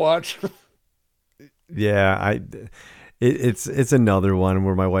my watch. Yeah, it's another one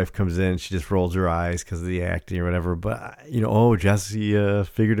where my wife comes in, she just rolls her eyes because of the acting or whatever. But oh, Jesse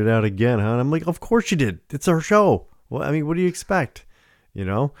figured it out again, huh? And I'm like, of course you did. It's our show. Well, I mean, what do you expect?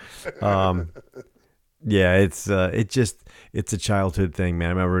 Yeah, it's a childhood thing,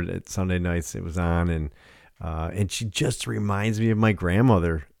 man. I remember at Sunday nights it was on, and she just reminds me of my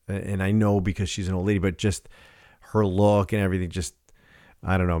grandmother. And I know because she's an old lady, but just her look and everything. Just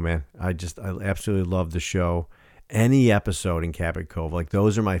I don't know, man. I absolutely love the show. Any episode in Cabot Cove, like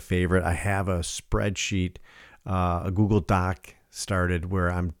those are my favorite. I have a spreadsheet, a Google Doc started where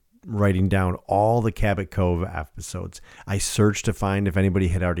I'm writing down all the Cabot Cove episodes. I searched to find if anybody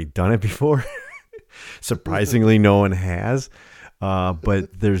had already done it before. Surprisingly, no one has.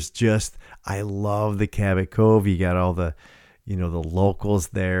 But there's just, I love the Cabot Cove. You got all the, the locals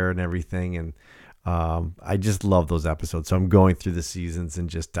there and everything. And I just love those episodes. So I'm going through the seasons and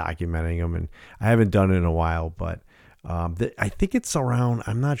just documenting them. And I haven't done it in a while, but I think it's around,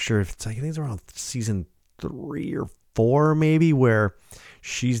 I'm not sure if it's, I think it's around season 3 or 4 maybe, where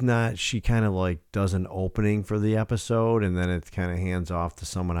she kind of like does an opening for the episode and then it kind of hands off to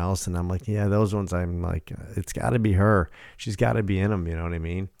someone else. And I'm like, yeah, those ones, I'm like, it's got to be her. She's got to be in them. You know what I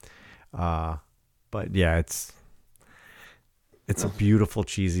mean? But yeah, it's a beautiful,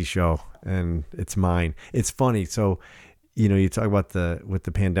 cheesy show and it's mine. It's funny. So, you talk about with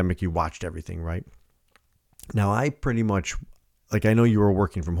the pandemic, you watched everything, right? Now I pretty much, like, I know you were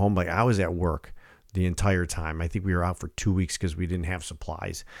working from home, like I was at work the entire time. I think we were out for 2 weeks because we didn't have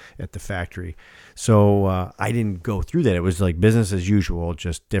supplies at the factory. So I didn't go through that. It was like business as usual,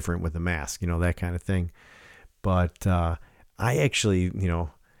 just different with a mask, that kind of thing. But I actually,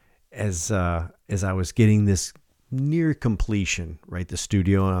 as I was getting this near completion, right, the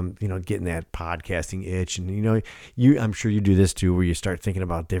studio, I'm, getting that podcasting itch. And, I'm sure you do this too, where you start thinking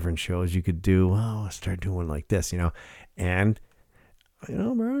about different shows you could do. Oh, I'll start doing like this, and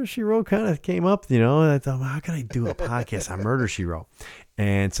Murder, She Wrote kind of came up, I thought, well, how can I do a podcast on Murder, She Wrote?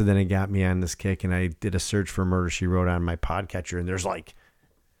 And so then it got me on this kick, and I did a search for Murder, She Wrote on my podcatcher, and there's like,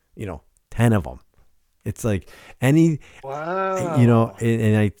 10 of them. It's like wow.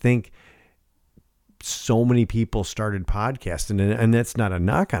 And I think so many people started podcasting, and that's not a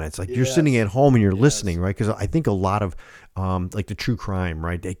knock on it. It's like you're sitting at home and you're listening, right? Because I think a lot of like the true crime,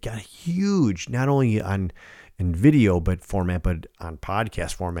 right? They got huge, not only in video but on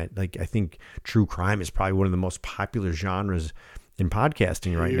podcast format. Like I think true crime is probably one of the most popular genres in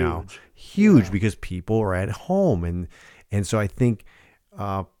podcasting right now. Huge because people are at home, and so I think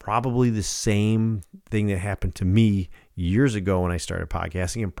probably the same thing that happened to me years ago when I started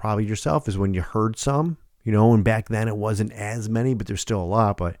podcasting, and probably yourself, is when you heard some, and back then it wasn't as many, but there's still a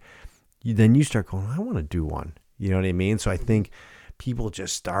lot, but then you start going, I want to do one, you know what I mean? So I think people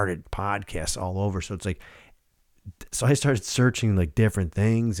just started podcasts all over. So it's like, so I started searching like different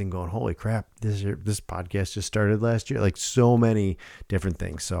things and going, holy crap, this podcast just started last year. Like so many different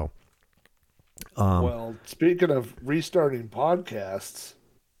things. So, well, speaking of restarting podcasts,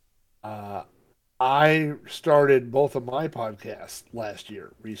 I started both of my podcasts last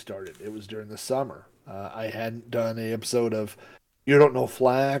year, restarted. It was during the summer. I hadn't done an episode of You Don't Know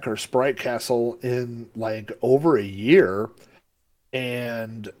Flack or Sprite Castle in like over a year.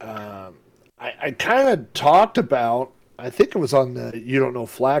 And I kind of talked about, I think it was on the You Don't Know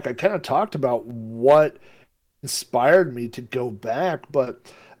Flack, I kind of talked about what inspired me to go back,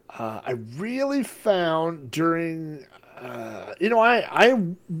 but I really found during, but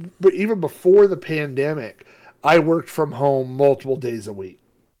even before the pandemic, I worked from home multiple days a week.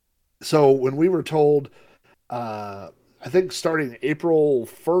 So when we were told, I think starting April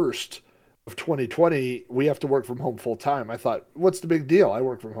 1st of 2020, we have to work from home full time, I thought, what's the big deal? I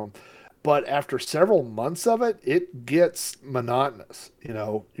work from home. But after several months of it, it gets monotonous.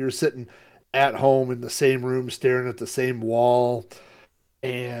 You're sitting at home in the same room, staring at the same wall.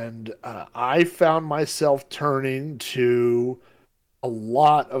 And I found myself turning to a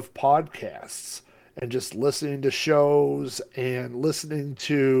lot of podcasts and just listening to shows and listening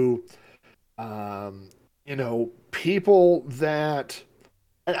to, people that,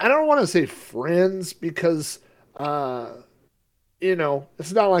 and I don't want to say friends because,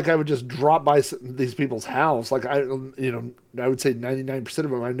 it's not like I would just drop by these people's house. Like I would say 99% of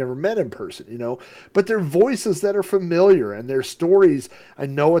them I've never met in person, but they're voices that are familiar and their stories. I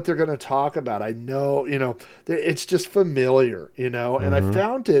know what they're going to talk about. I know, it's just familiar, and I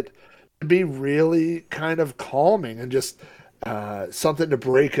found it to be really kind of calming and just something to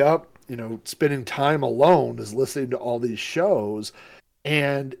break up, spending time alone is listening to all these shows.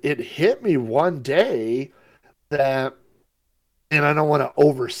 And it hit me one day that, and I don't want to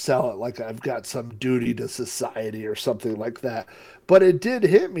oversell it like I've got some duty to society or something like that, but it did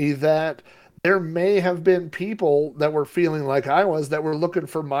hit me that there may have been people that were feeling like I was, that were looking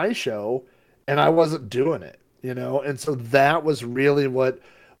for my show and I wasn't doing it, and so that was really what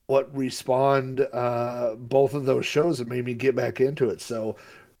respawned both of those shows and made me get back into it. So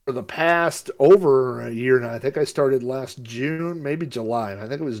for the past over a year now, I think I started last June, maybe July, and I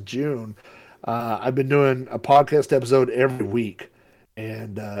think it was June. I've been doing a podcast episode every week,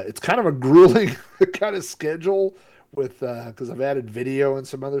 and it's kind of a grueling kind of schedule with because I've added video and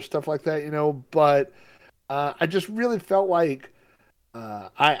some other stuff like that, But I just really felt like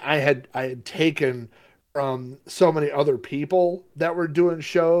I had taken from so many other people that were doing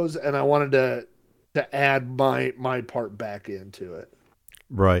shows, and I wanted to add my part back into it.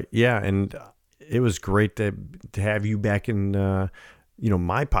 Right. Yeah. And it was great to have you back in,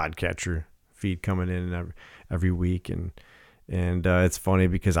 my podcatcher feed coming in every week. And it's funny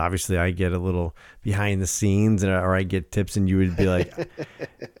because obviously I get a little behind the scenes or I get tips and you would be like,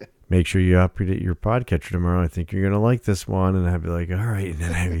 make sure you update your podcatcher tomorrow. I think you're going to like this one. And I'd be like, all right. And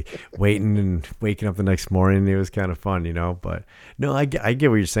then I'd be waiting and waking up the next morning. It was kind of fun, but no, I get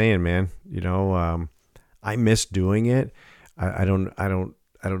what you're saying, man. I miss doing it. I don't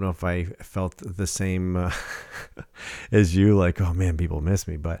know if I felt the same as you, like, oh man, people miss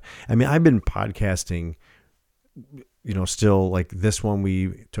me. But I mean, I've been podcasting, still like this one,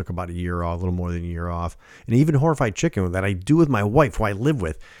 we took about a year off, a little more than a year off. And even Horrified Chicken that I do with my wife, who I live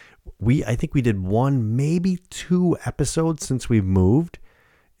with, I think we did one, maybe 2 episodes since we've moved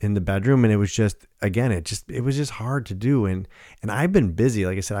in the bedroom. And it was just, again, it was just hard to do. And I've been busy.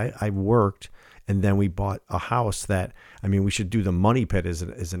 Like I said, I worked. And then we bought a house that, I mean, we should do the money pit as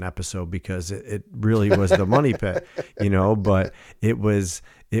an episode because it really was the money pit, but it was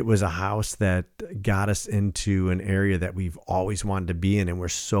a house that got us into an area that we've always wanted to be in. And we're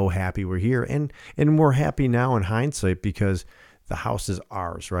so happy we're here. And we're happy now in hindsight because the house is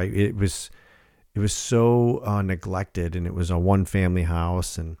ours, right? It was so neglected, and it was a 1-family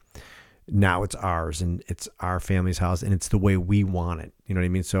house, and now it's ours and it's our family's house and it's the way we want it. You know what I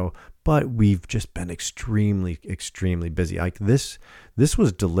mean? So, but we've just been extremely, extremely busy. Like this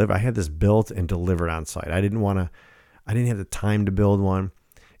was delivered. I had this built and delivered on site. I didn't have the time to build one,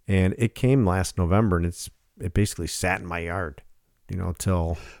 and it came last November, and it basically sat in my yard,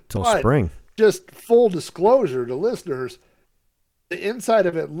 till But spring. just full disclosure to listeners, the inside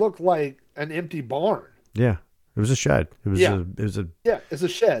of it looked like an empty barn. Yeah. It was a shed. Yeah. It Yeah, it's a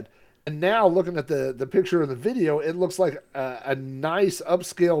shed. And now looking at the picture in the video, it looks like a nice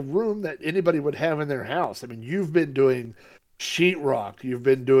upscale room that anybody would have in their house. I mean, you've been doing sheetrock, you've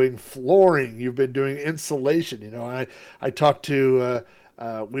been doing flooring, you've been doing insulation. I talked to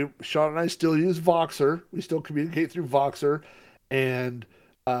Sean and I still use Voxer. We still communicate through Voxer, and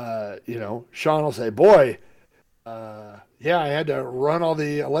Sean will say, "Boy, yeah, I had to run all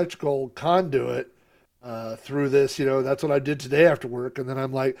the electrical conduit through this. That's what I did today after work." And then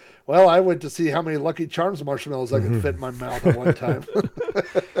I'm like, well, I went to see how many Lucky Charms marshmallows I could fit in my mouth at one time.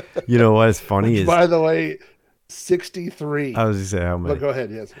 What's funny is, by the way, 63. I was going to say how many. But go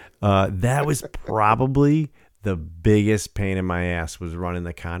ahead, yes. That was probably the biggest pain in my ass, was running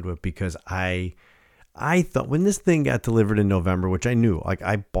the conduit, because I thought when this thing got delivered in November, which I knew, like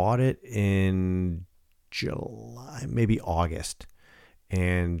I bought it in July, maybe August.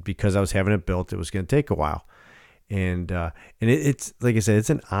 And because I was having it built, it was going to take a while. And it's like I said, it's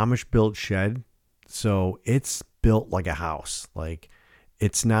an Amish built shed. So it's built like a house. Like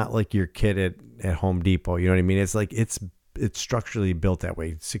it's not like your kit at Home Depot. You know what I mean? It's like, it's structurally built that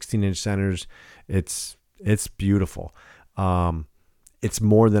way. 16-inch centers. It's beautiful. It's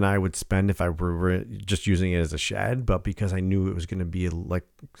more than I would spend if I were just using it as a shed, but because I knew it was going to be like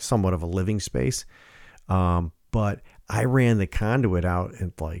somewhat of a living space. But I ran the conduit out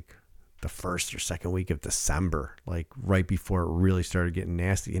in like the first or second week of December, like right before it really started getting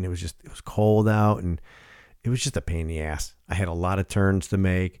nasty. And it was cold out, and it was just a pain in the ass. I had a lot of turns to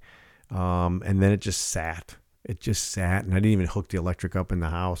make. And then it just sat. And I didn't even hook the electric up in the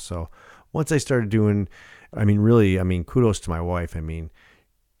house. So once I started doing, kudos to my wife.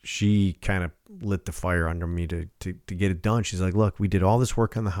 She kind of lit the fire under me to get it done. She's like, look, we did all this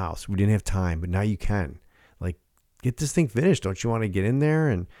work on the house. We didn't have time, but now you can. Like, get this thing finished. Don't you want to get in there?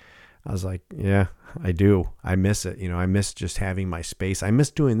 And I was like, yeah, I do. I miss it. I miss just having my space. I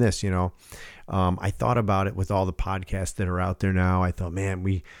miss doing this, I thought about it with all the podcasts that are out there now. I thought, man,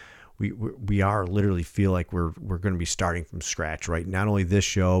 we are literally feel like we're going to be starting from scratch, right? Not only this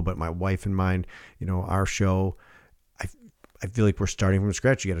show, but my wife and mine, our show. I feel like we're starting from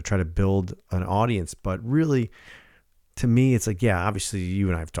scratch. You got to try to build an audience, but really, to me, it's like, yeah, obviously you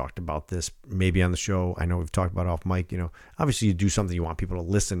and I have talked about this maybe on the show. I know we've talked about it off mic, obviously you do something, you want people to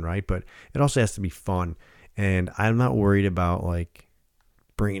listen, right? But it also has to be fun. And I'm not worried about like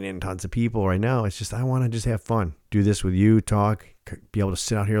bringing in tons of people right now. It's just, I want to just have fun, do this with you, talk, be able to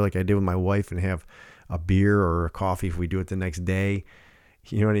sit out here like I did with my wife and have a beer or a coffee if we do it the next day.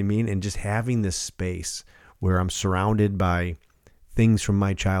 You know what I mean? And just having this space where I'm surrounded by things from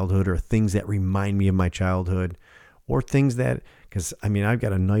my childhood or things that remind me of my childhood, or things that, because I've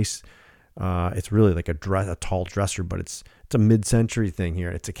got a nice, it's really like a tall dresser, but it's a mid-century thing here.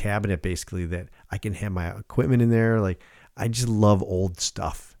 It's a cabinet basically that I can have my equipment in there. Like I just love old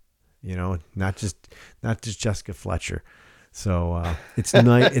stuff, not just Jessica Fletcher. So it's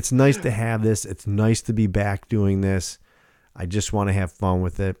nice. It's nice to have this. It's nice to be back doing this. I just want to have fun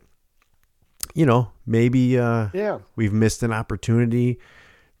with it. Maybe we've missed an opportunity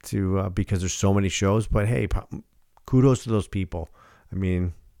to because there's so many shows. But hey, kudos to those people. I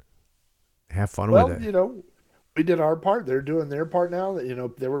mean, have fun with it. We did our part. They're doing their part now.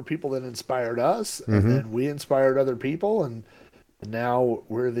 That there were people that inspired us, and then we inspired other people, and now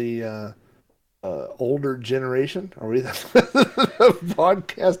we're the older generation. Are we the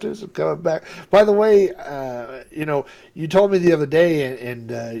podcasters are coming back? By the way, you told me the other day,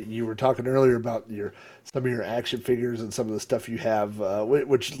 and you were talking earlier about some of your action figures and some of the stuff you have,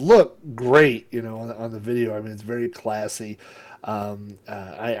 which look great. On the video. I mean, it's very classy.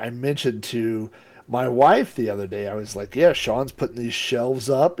 I mentioned to my wife the other day, I was like, yeah, Sean's putting these shelves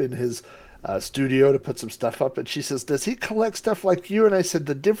up in his studio to put some stuff up. And she says, does he collect stuff like you? And I said,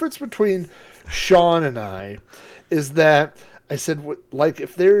 the difference between Sean and I is that I said, like,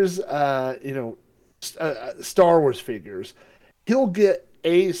 if there's, Star Wars figures, he'll get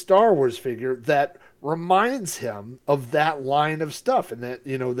a Star Wars figure that reminds him of that line of stuff and that,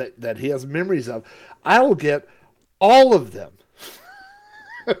 that he has memories of. I will get all of them.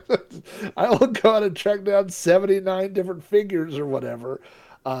 I will go out and track down 79 different figures or whatever.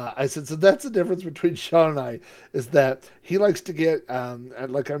 I said, so that's the difference between Sean and I, is that he likes to get,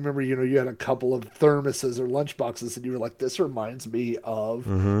 like I remember, you had a couple of thermoses or lunch boxes and you were like, this reminds me of,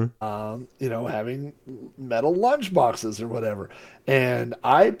 having metal lunch boxes or whatever. And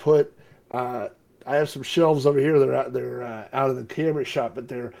I have some shelves over here. They're out of the camera shop, but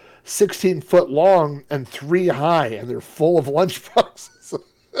they're 16 foot long and 3 high, and they're full of lunch boxes.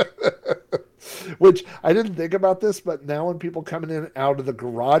 Which I didn't think about this, but now when people coming in out of the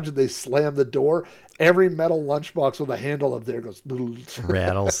garage and they slam the door, every metal lunchbox with a handle up there goes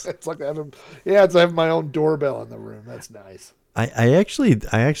rattles. It's like it's having my own doorbell in the room. That's nice. I actually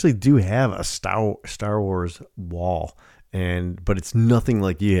do have a Star Wars wall, but it's nothing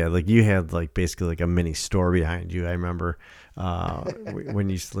like you had. Like you had like basically like a mini store behind you. I remember when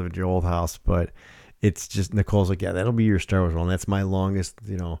you used to live at your old house, but it's just Nicole's like, yeah, that'll be your Star Wars wall. And that's my longest,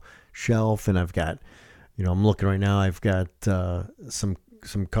 shelf. And I've got, I'm looking right now. I've got some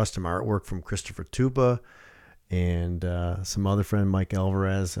custom artwork from Christopher Tupa and some other friend, Mike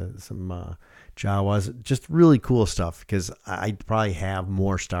Alvarez, some Jawas, just really cool stuff. Because I probably have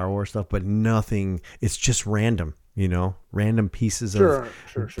more Star Wars stuff, but nothing. It's just random. Random pieces of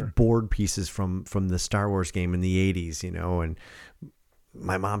board pieces from the Star Wars game in the 80s, and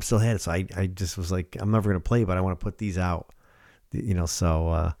my mom still had it. So I just was like, I'm never going to play, but I want to put these out,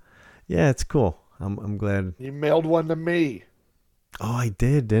 so yeah, it's cool. I'm glad. You mailed one to me. Oh, I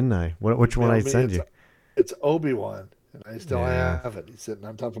did, didn't I? Which one I send you? It's Obi-Wan, and I still have it. He's sitting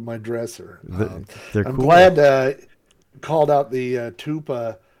on top of my dresser. They're I'm cool. glad called out the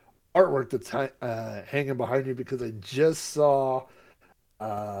Tupa artwork that's hanging behind you, because I just saw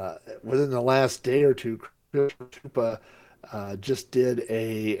within the last day or two, Tupa just did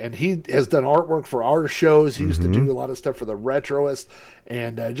and he has done artwork for our shows. He used to do a lot of stuff for the Retroist,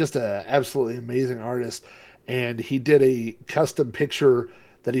 and just an absolutely amazing artist. And he did a custom picture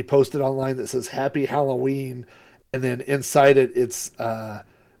that he posted online that says Happy Halloween, and then inside it's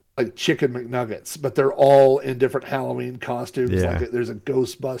like chicken McNuggets, but they're all in different Halloween costumes. Yeah. Like there's a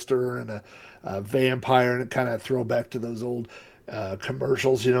Ghostbuster and a vampire, and it kind of throw back to those old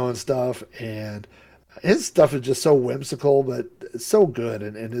commercials, and stuff. And his stuff is just so whimsical, but it's so good.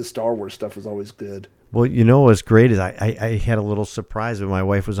 And his Star Wars stuff is always good. Well, what's great is I had a little surprise when my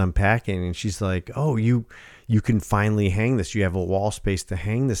wife was unpacking, and she's like, oh, you can finally hang this. You have a wall space to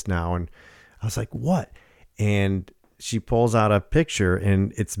hang this now. And I was like, what? And she pulls out a picture,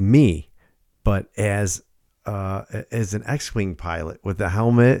 and it's me, but as an X-Wing pilot with the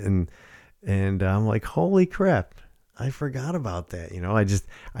helmet. And I'm like, holy crap. I forgot about that.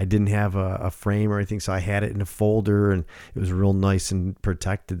 I didn't have a frame or anything, so I had it in a folder, and it was real nice and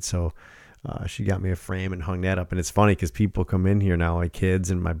protected. So she got me a frame and hung that up. And it's funny because people come in here now, like kids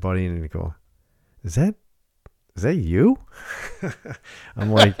and my buddy, and they go, "Is that you?"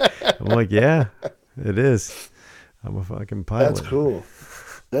 I'm like, yeah, it is. I'm a fucking pilot.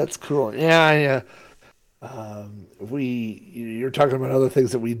 That's cool. Yeah. You're talking about other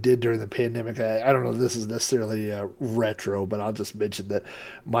things that we did during the pandemic. I don't know if this is necessarily retro, but I'll just mention that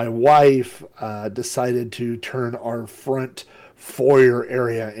my wife decided to turn our front foyer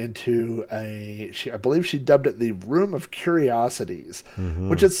area into I believe she dubbed it the Room of Curiosities,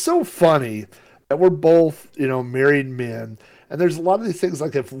 which is so funny that we're both, married men. And there's a lot of these things,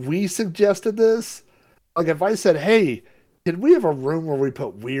 like if we suggested this, like if I said, hey, did we have a room where we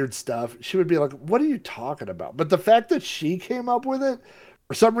put weird stuff? She would be like, what are you talking about? But the fact that she came up with it,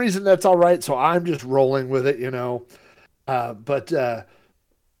 for some reason, that's all right. So I'm just rolling with it, you know. But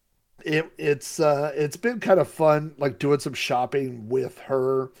it's been kind of fun, like doing some shopping with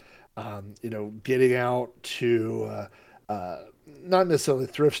her. You know, getting out to not necessarily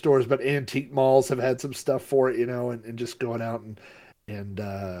thrift stores, but antique malls have had some stuff for it, you know, and just going out and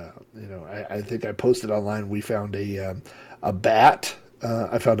you know, I think I posted online. We found a bat.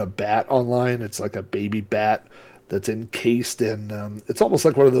 I found a bat online. It's like a baby bat that's encased in. It's almost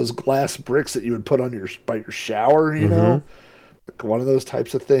like one of those glass bricks that you would put on your by your shower, you know, Mm-hmm. like one of those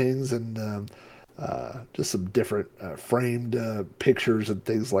types of things, and just some different framed pictures and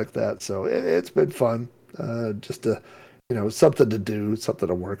things like that. So it's been fun, just to, you know, something to do, something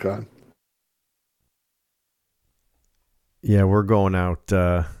to work on. Yeah, we're going out.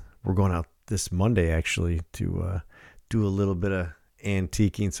 We're going out this Monday actually to do a little bit of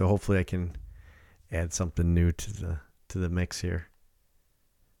antiquing. So hopefully I can add something new to the mix here.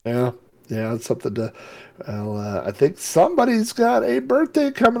 Yeah, yeah, it's something to. Well, I think somebody's got a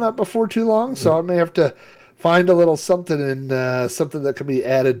birthday coming up before too long, so I may have to find a little something in something that can be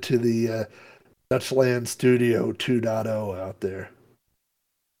added to the Dutchland Studio 2.0 out there.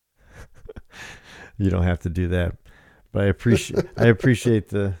 You don't have to do that, but I appreciate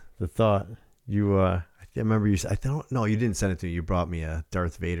the thought. You I remember you. I don't know. You didn't send it to me. You brought me a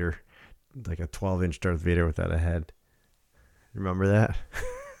Darth Vader, like a 12-inch Darth Vader without a head. Remember that?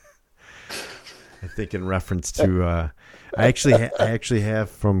 I think in reference to I actually have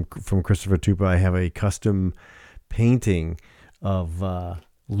from Christopher Tupa. I have a custom painting of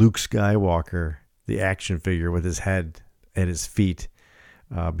Luke Skywalker, the action figure with his head at his feet,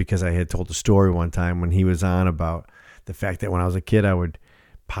 because I had told a story one time when he was on about the fact that when I was a kid I would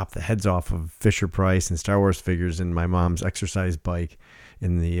pop the heads off of Fisher Price and Star Wars figures in my mom's exercise bike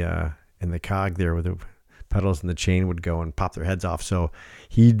in the cog there with the pedals and the chain would go and pop their heads off. So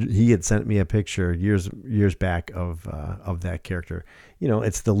he had sent me a picture years back of that character. You know,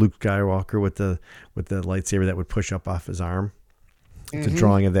 it's the Luke Skywalker with the lightsaber that would push up off his arm. It's a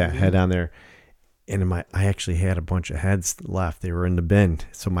drawing of that head on there. And I actually had a bunch of heads left. They were in the bin.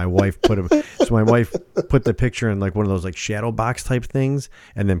 So my wife put the picture in like one of those like shadow box type things,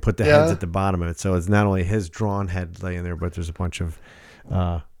 and then put the heads at the bottom of it. So it's not only his drawn head laying there, but there's a bunch of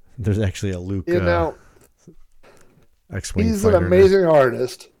there's actually a Luke. You know, X-wing he's an fighter amazing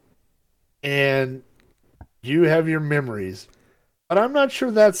artist, and you have your memories, but I'm not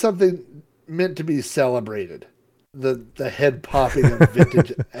sure that's something meant to be celebrated. The head popping of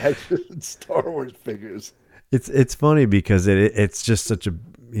vintage action Star Wars figures. It's funny because it's just such a,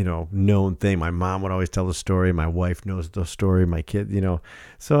 you know, known thing. My mom would always tell the story. My wife knows the story. My kid, you know,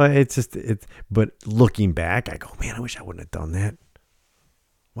 so it's just it. But looking back, I go, man, I wish I wouldn't have done that.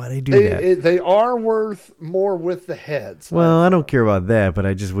 Why'd I do that? They are worth more with the heads. Well, I don't care about that, but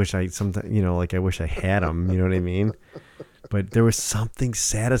I just wish I sometimes, you know, like I wish I had them. You know what I mean? But there was something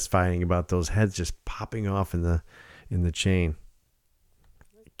satisfying about those heads just popping off in the chain.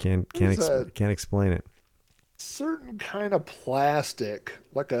 Can't explain it. Certain kind of plastic,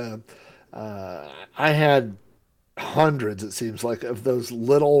 like I had hundreds, it seems like, of those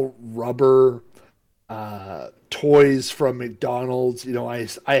little rubber toys from McDonald's. You know,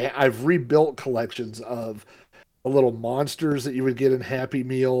 I've rebuilt collections of the little monsters that you would get in Happy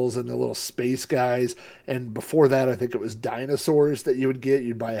Meals and the little space guys. And before that, I think it was dinosaurs that you would get.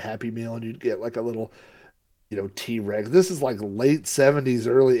 You'd buy a Happy Meal and you'd get like a little, you know, T-Rex. This is like late 70s,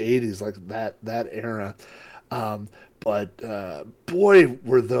 early 80s, like that era. Um, but boy,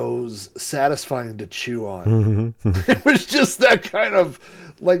 were those satisfying to chew on. It was just that kind of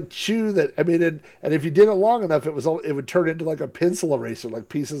like chew that, I mean, and if you did it long enough, it would turn into like a pencil eraser, like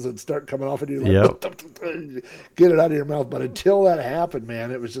pieces would start coming off and you like get it out of your mouth. But until that happened,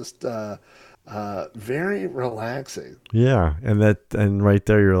 man, it was just very relaxing. Yeah, and right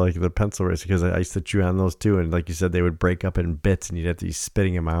there you're like the pencil eraser, because I used to chew on those too, and like you said, they would break up in bits, and you'd have to be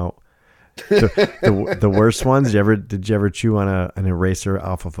spitting them out. The worst ones. Did you ever chew on an eraser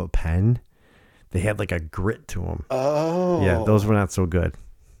off of a pen? They had like a grit to them. Oh, Yeah, those were not so good.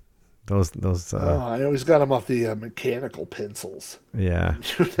 Those. I always got them off the mechanical pencils. Yeah,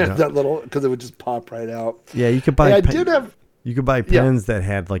 That little, because it would just pop right out. yeah. You could buy. Hey, I did have. You could buy pens that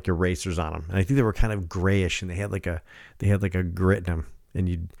had like erasers on them, and I think they were kind of grayish, and they had like a grit in them,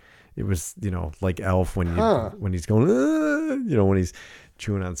 and it was, you know, like Elf when he's going, you know, when he's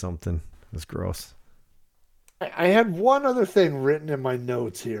chewing on something. It was gross. I had one other thing written in my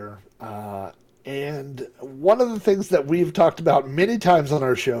notes here. And one of the things that we've talked about many times on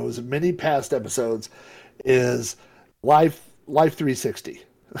our shows, many past episodes, is Life 360,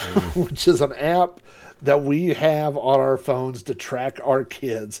 which is an app that we have on our phones to track our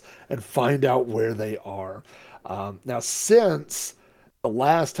kids and find out where they are. Now, since the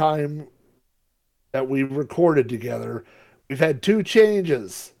last time that we recorded together, we've had two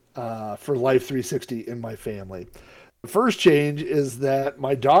changes for Life 360 in my family. The first change is that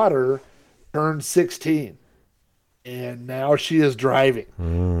my daughter turned 16 and now she is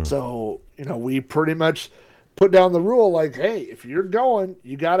driving. So, we pretty much put down the rule like, hey, if you're going,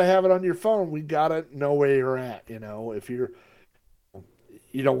 you got to have it on your phone. We got to know where you're at. If you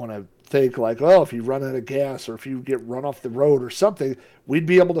don't want to think like, well, if you run out of gas or if you get run off the road or something, we'd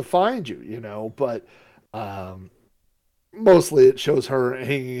be able to find you. But mostly it shows her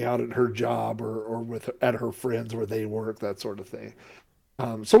hanging out at her job or at her friends where they work, that sort of thing.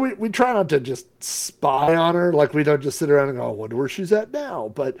 So we try not to just spy on her. Like we don't just sit around and go, I wonder where she's at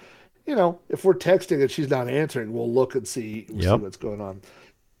now. But, if we're texting and she's not answering, we'll look and see what's going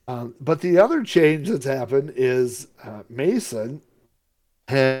on. But the other change that's happened is Mason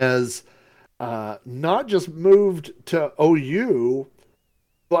has not just moved to OU,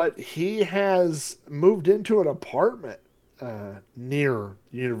 but he has moved into an apartment near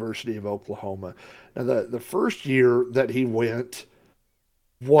the University of Oklahoma. Now, the first year that he went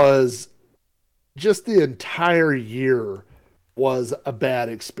was just the entire year was a bad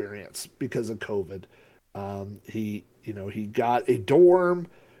experience because of COVID. He got a dorm,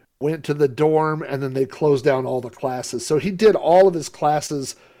 went to the dorm, and then they closed down all the classes. So he did all of his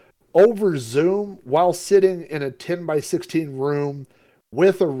classes over Zoom while sitting in a 10 by 16 room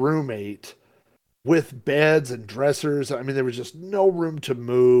with a roommate with beds and dressers. I mean, there was just no room to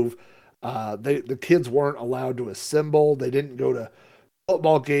move. The kids weren't allowed to assemble. They didn't go to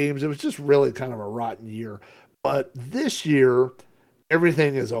football games. It was just really kind of a rotten year. But this year,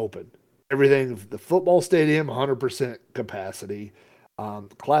 everything is open. Everything, the football stadium, 100% capacity.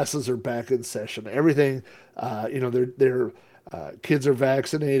 Classes are back in session. Everything, their kids are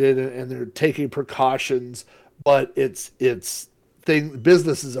vaccinated and they're taking precautions, but business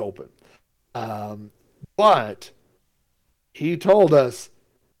is open. But he told us,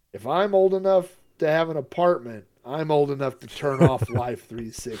 if I'm old enough to have an apartment, I'm old enough to turn off Life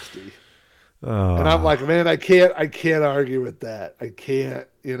 360. And I'm like, man, I can't argue with that. I can't,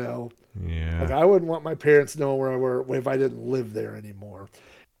 Yeah. Like I wouldn't want my parents knowing where I were if I didn't live there anymore.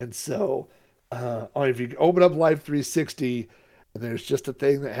 And so, if you open up Life 360 and there's just a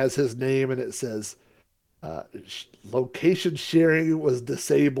thing that has his name and it says, location sharing was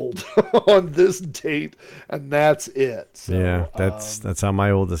disabled on this date, and that's it. So, yeah, that's how my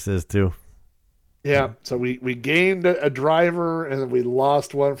oldest is too. Yeah, so we gained a driver and we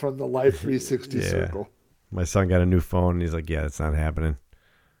lost one from the Life 360 circle. My son got a new phone and he's like, yeah, it's not happening.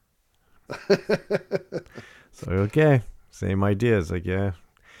 So, okay, same idea. It's like, yeah,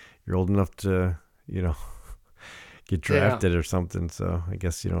 you're old enough to, get drafted or something. So I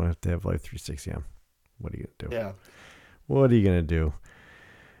guess you don't have to have Life 360 on. What are you going to do? Yeah. What are you going to do?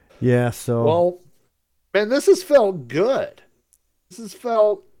 Yeah, so. Well, man, this has felt good. This has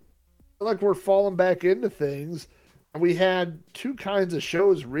felt like we're falling back into things. We had two kinds of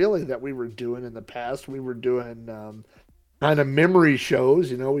shows really that we were doing in the past. We were doing kind of memory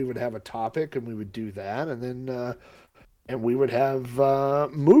shows. We would have a topic and we would do that, and then and we would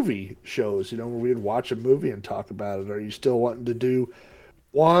have movie shows. Where we would watch a movie and talk about it. Are you still wanting to do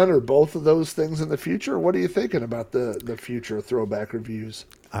one or both of those things in the future? What are you thinking about the future of Throwback Reviews?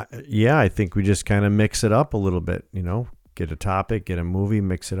 Yeah, I think we just kind of mix it up a little bit. Get a topic, get a movie,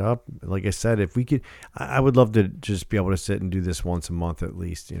 mix it up. Like I said, if we could, I would love to just be able to sit and do this once a month at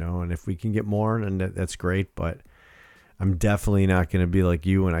least, and if we can get more, then that's great. But I'm definitely not going to be like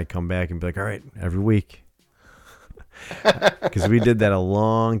you when I come back and be like, all right, every week. Because we did that a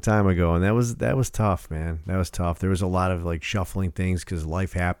long time ago, and that was tough, man. That was tough. There was a lot of like shuffling things because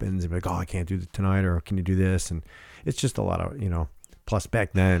life happens. And like, oh, I can't do it tonight, or can you do this? And it's just a lot of, plus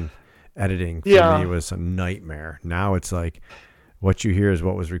back then, editing for me was a nightmare. Now it's like what you hear is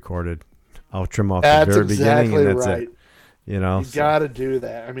what was recorded. I'll trim off the very beginning and that's right. it. You got to do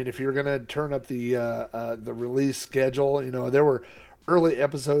that. I mean, if you're going to turn up the release schedule, there were early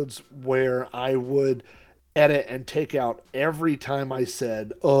episodes where I would edit and take out every time I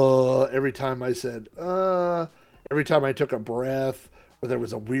said, every time I took a breath or there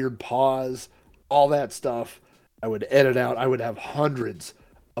was a weird pause, all that stuff I would edit out. I would have hundreds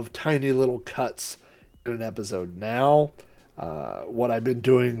of tiny little cuts in an episode. Now, what I've been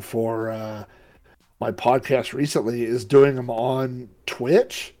doing for my podcast recently is doing them on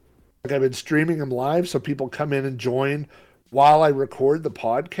Twitch. Like I've been streaming them live so people come in and join while I record the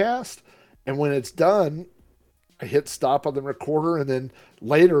podcast. And when it's done, I hit stop on the recorder, and then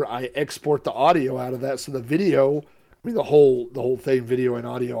later I export the audio out of that. So the video, I mean, the whole thing, video and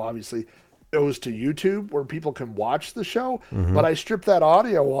audio, obviously goes to YouTube where people can watch the show. But I strip that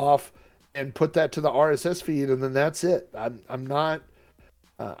audio off and put that to the RSS feed, and then that's it. I'm not.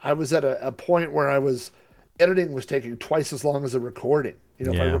 I was at a point where editing was taking twice as long as the recording. You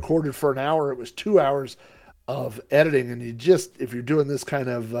know, if I recorded for an hour, it was 2 hours of editing, and if you're doing this kind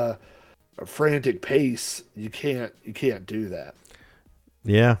of a frantic pace, you can't do that.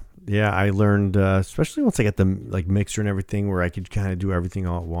 Yeah, I learned, especially once I got the like mixer and everything, where I could kind of do everything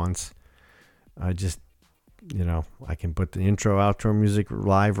all at once. I just, I can put the intro, outro music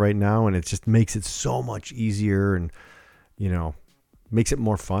live right now, and it just makes it so much easier, and makes it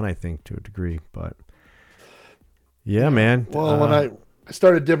more fun, I think, to a degree. But yeah, man. Well, when I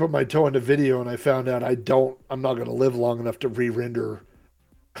started dipping my toe into video, and I found out I'm not going to live long enough to re-render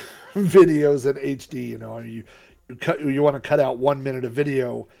videos in HD. You want to cut out 1 minute of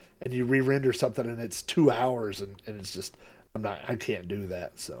video, and you re-render something, and it's 2 hours, and it's just I can't do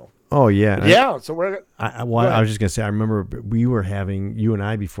that. So. Oh yeah. Yeah. So I was just gonna say, I remember you and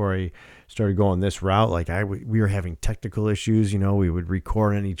I, before I started going this route, like we were having technical issues. We would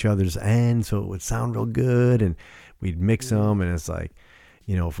record on each other's end, so it would sound real good, and we'd mix them, and it's like,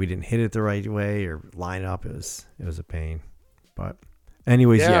 if we didn't hit it the right way or line up, it was a pain. But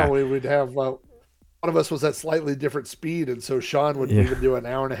anyways, we would have one of us was at slightly different speed, and so Sean would even do an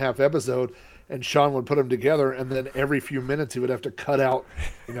hour and a half episode, and Sean would put them together, and then every few minutes he would have to cut out,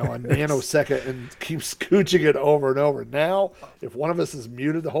 a nanosecond and keep scooching it over and over. Now, if one of us is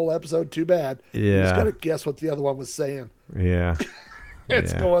muted the whole episode, too bad. You just got to guess what the other one was saying. Yeah.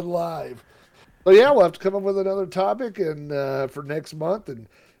 It's going live. So we'll have to come up with another topic and for next month and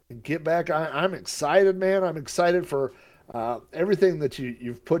get back. I'm excited, man. I'm excited for everything that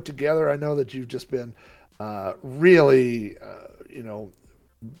you've put together. I know that you've just been really,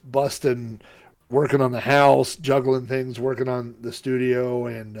 busting, working on the house, juggling things, working on the studio,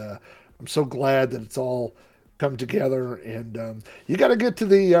 and I'm so glad that it's all come together. And you got to get to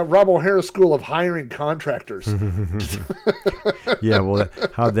the Rob O'Hara School of hiring contractors. Yeah, well,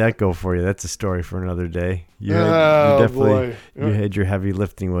 how'd that go for you? That's a story for another day. You had your heavy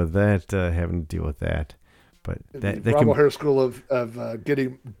lifting with that, having to deal with that. But that Rob O'Hara School of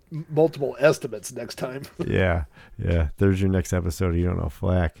getting multiple estimates next time. Yeah. There's your next episode. You don't know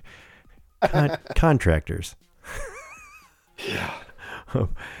flack. Contractors. Yeah.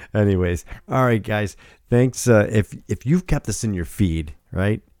 Anyways, all right, guys. Thanks. If you've kept this in your feed,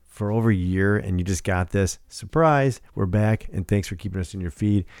 right, for over a year, and you just got this, surprise, we're back, and thanks for keeping us in your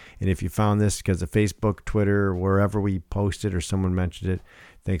feed. And if you found this because of Facebook, Twitter, or wherever we posted or someone mentioned it,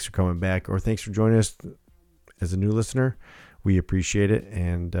 thanks for coming back, or thanks for joining us as a new listener. We appreciate it,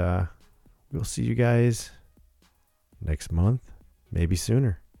 and we'll see you guys next month, maybe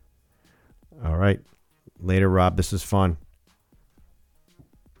sooner. All right. Later, Rob. This is fun.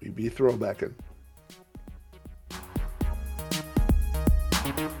 We be throwbacking.